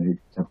bank, and they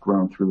have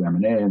grown through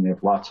M&A, and they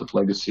have lots of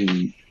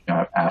legacy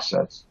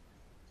assets.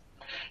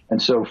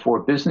 And so for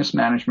business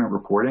management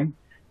reporting,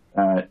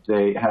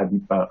 they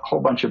had a whole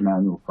bunch of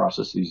manual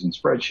processes and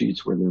spreadsheets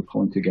where they were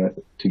pulling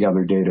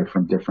together data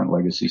from different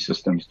legacy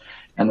systems.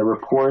 And the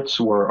reports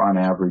were on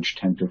average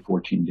 10 to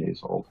 14 days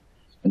old.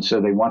 And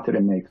so they wanted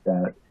to make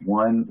that,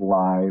 one,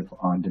 live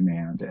on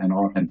demand,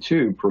 and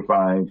two,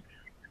 provide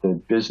the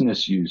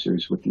business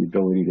users with the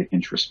ability to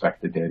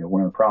introspect the data.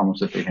 One of the problems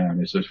that they had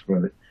is if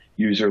the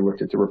user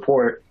looked at the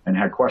report and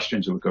had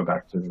questions, it would go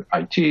back to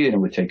IT, and it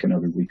would take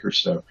another week or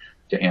so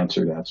to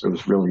answer that. So it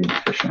was really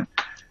inefficient.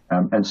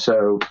 And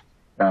so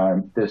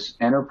this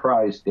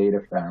enterprise data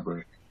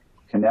fabric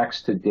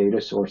connects to data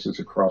sources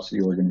across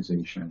the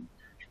organization,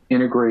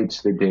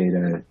 integrates the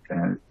data,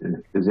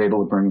 is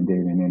able to bring in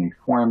data in any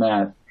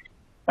format,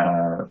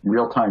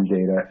 real-time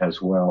data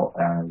as well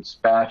as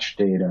batch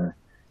data,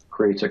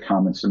 creates a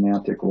common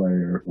semantic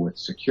layer with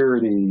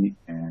security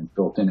and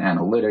built-in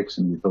analytics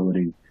and the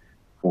ability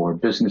for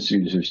business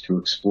users to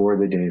explore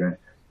the data.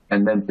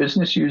 And then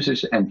business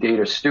users and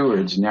data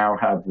stewards now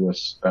have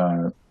this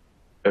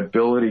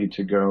ability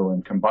to go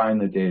and combine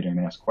the data and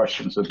ask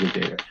questions of the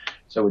data.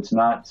 So it's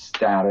not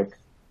static,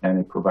 and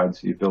it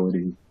provides the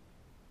ability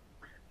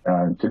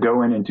to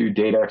go in and do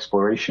data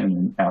exploration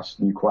and ask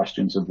new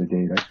questions of the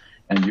data.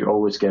 And you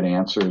always get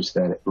answers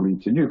that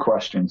lead to new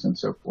questions and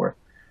so forth,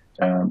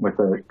 with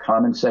a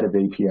common set of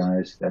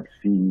APIs that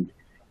feed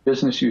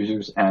business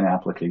users and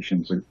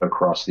applications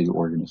across the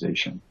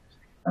organization.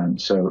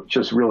 So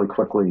just really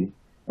quickly,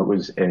 it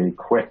was a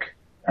quick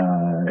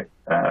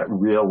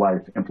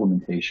real-life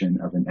implementation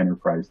of an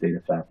enterprise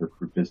data fabric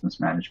for business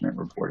management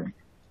reporting.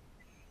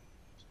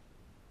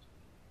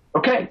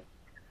 Okay,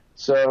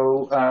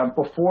 so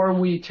before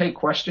we take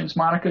questions,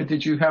 Monica,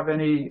 did you have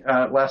any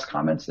last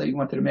comments that you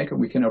wanted to make, and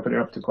we can open it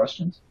up to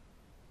questions?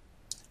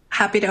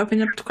 Happy to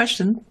open it up to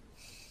questions.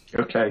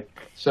 Okay,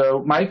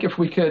 so Mike, if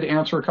we could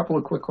answer a couple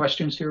of quick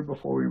questions here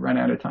before we run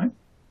out of time.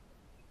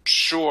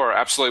 Sure,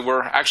 absolutely.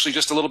 We're actually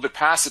just a little bit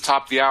past the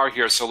top of the hour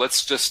here, so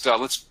let's just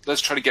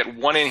let's try to get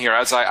one in here.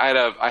 As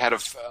I had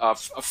a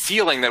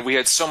feeling that we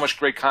had so much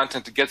great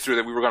content to get through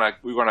that we were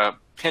gonna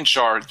pinch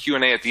our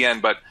Q&A at the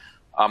end, but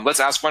let's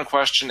ask one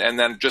question, and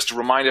then just to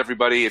remind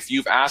everybody, if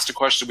you've asked a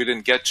question we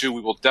didn't get to,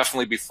 we will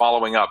definitely be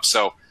following up.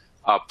 So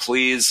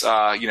please,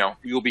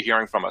 you'll be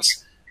hearing from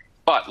us.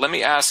 But let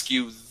me ask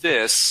you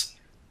this: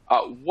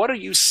 what are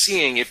you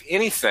seeing, if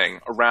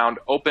anything, around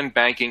open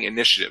banking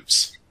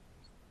initiatives?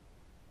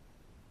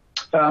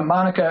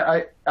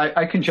 Monica,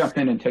 I can jump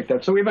in and take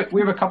that. So we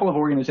have a couple of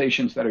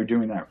organizations that are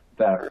doing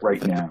that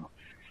right now,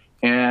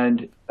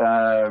 and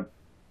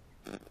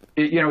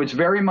it's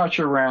very much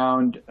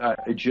around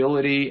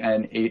agility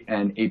and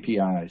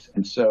APIs.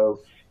 And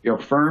so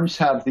firms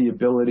have the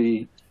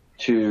ability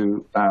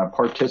to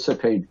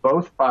participate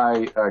both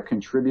by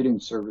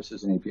contributing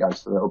services and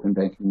APIs to the open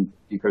banking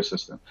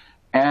ecosystem,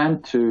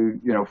 and to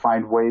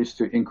find ways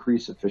to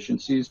increase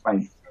efficiencies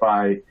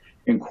by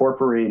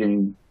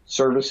incorporating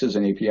services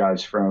and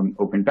APIs from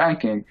open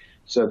banking,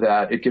 so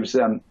that it gives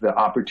them the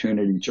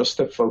opportunity just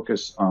to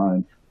focus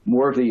on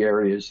more of the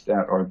areas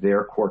that are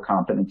their core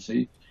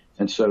competency.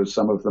 And so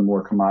some of the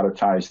more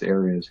commoditized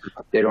areas,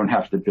 they don't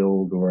have to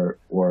build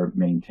or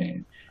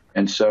maintain.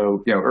 And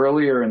so,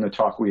 earlier in the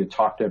talk, we had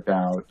talked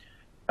about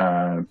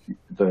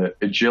the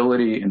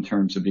agility in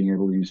terms of being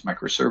able to use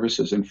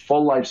microservices and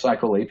full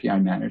lifecycle API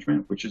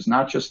management, which is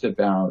not just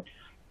about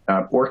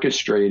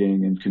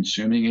orchestrating and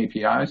consuming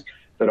APIs,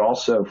 but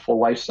also full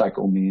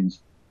lifecycle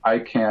means I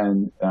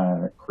can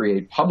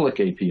create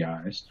public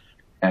APIs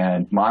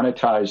and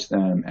monetize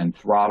them and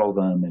throttle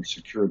them and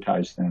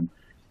securitize them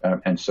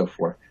and so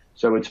forth.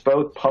 So it's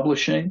both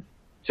publishing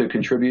to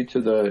contribute to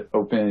the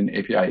open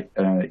API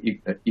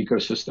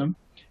ecosystem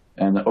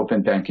and the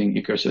open banking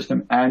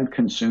ecosystem, and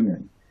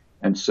consuming.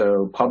 And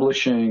so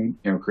publishing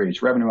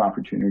creates revenue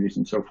opportunities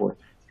and so forth,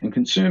 and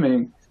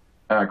consuming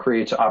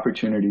creates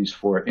opportunities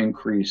for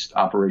increased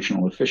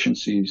operational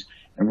efficiencies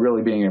and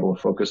really being able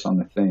to focus on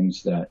the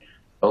things that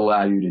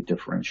allow you to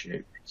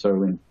differentiate.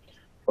 So in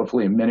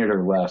hopefully a minute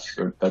or less,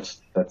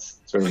 that's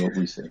sort of what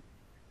we see.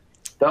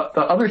 The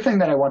other thing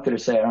that I wanted to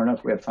say, I don't know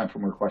if we have time for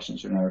more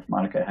questions or not, if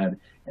Monica had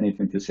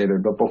anything to say there,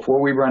 but before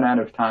we run out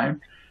of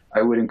time,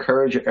 I would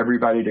encourage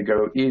everybody to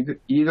go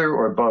either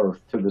or both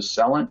to the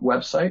Celent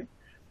website,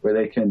 where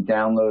they can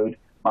download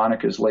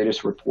Monica's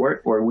latest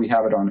report, or we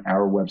have it on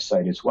our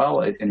website as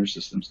well at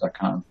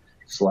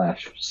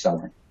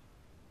intersystems.com/Celent.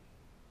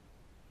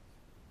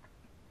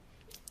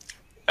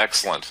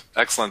 Excellent.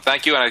 Excellent.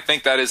 Thank you. And I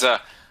think that is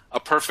a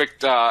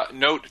perfect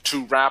note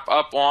to wrap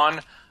up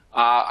on.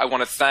 I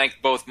want to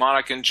thank both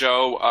Monica and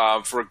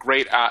Joe for a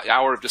great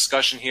hour of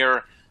discussion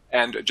here.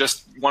 And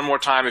just one more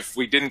time, if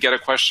we didn't get to a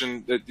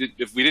question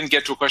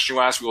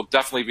you asked, we will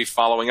definitely be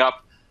following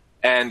up.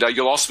 And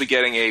you'll also be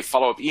getting a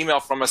follow-up email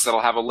from us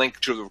that'll have a link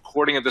to the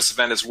recording of this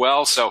event as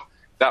well. So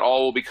that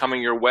all will be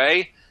coming your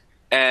way.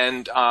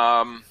 And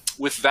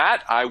with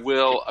that, I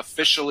will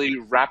officially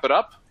wrap it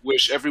up.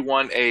 Wish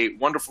everyone a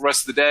wonderful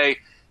rest of the day,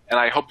 and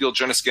I hope you'll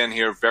join us again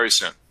here very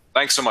soon.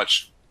 Thanks so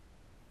much.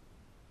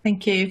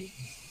 Thank you.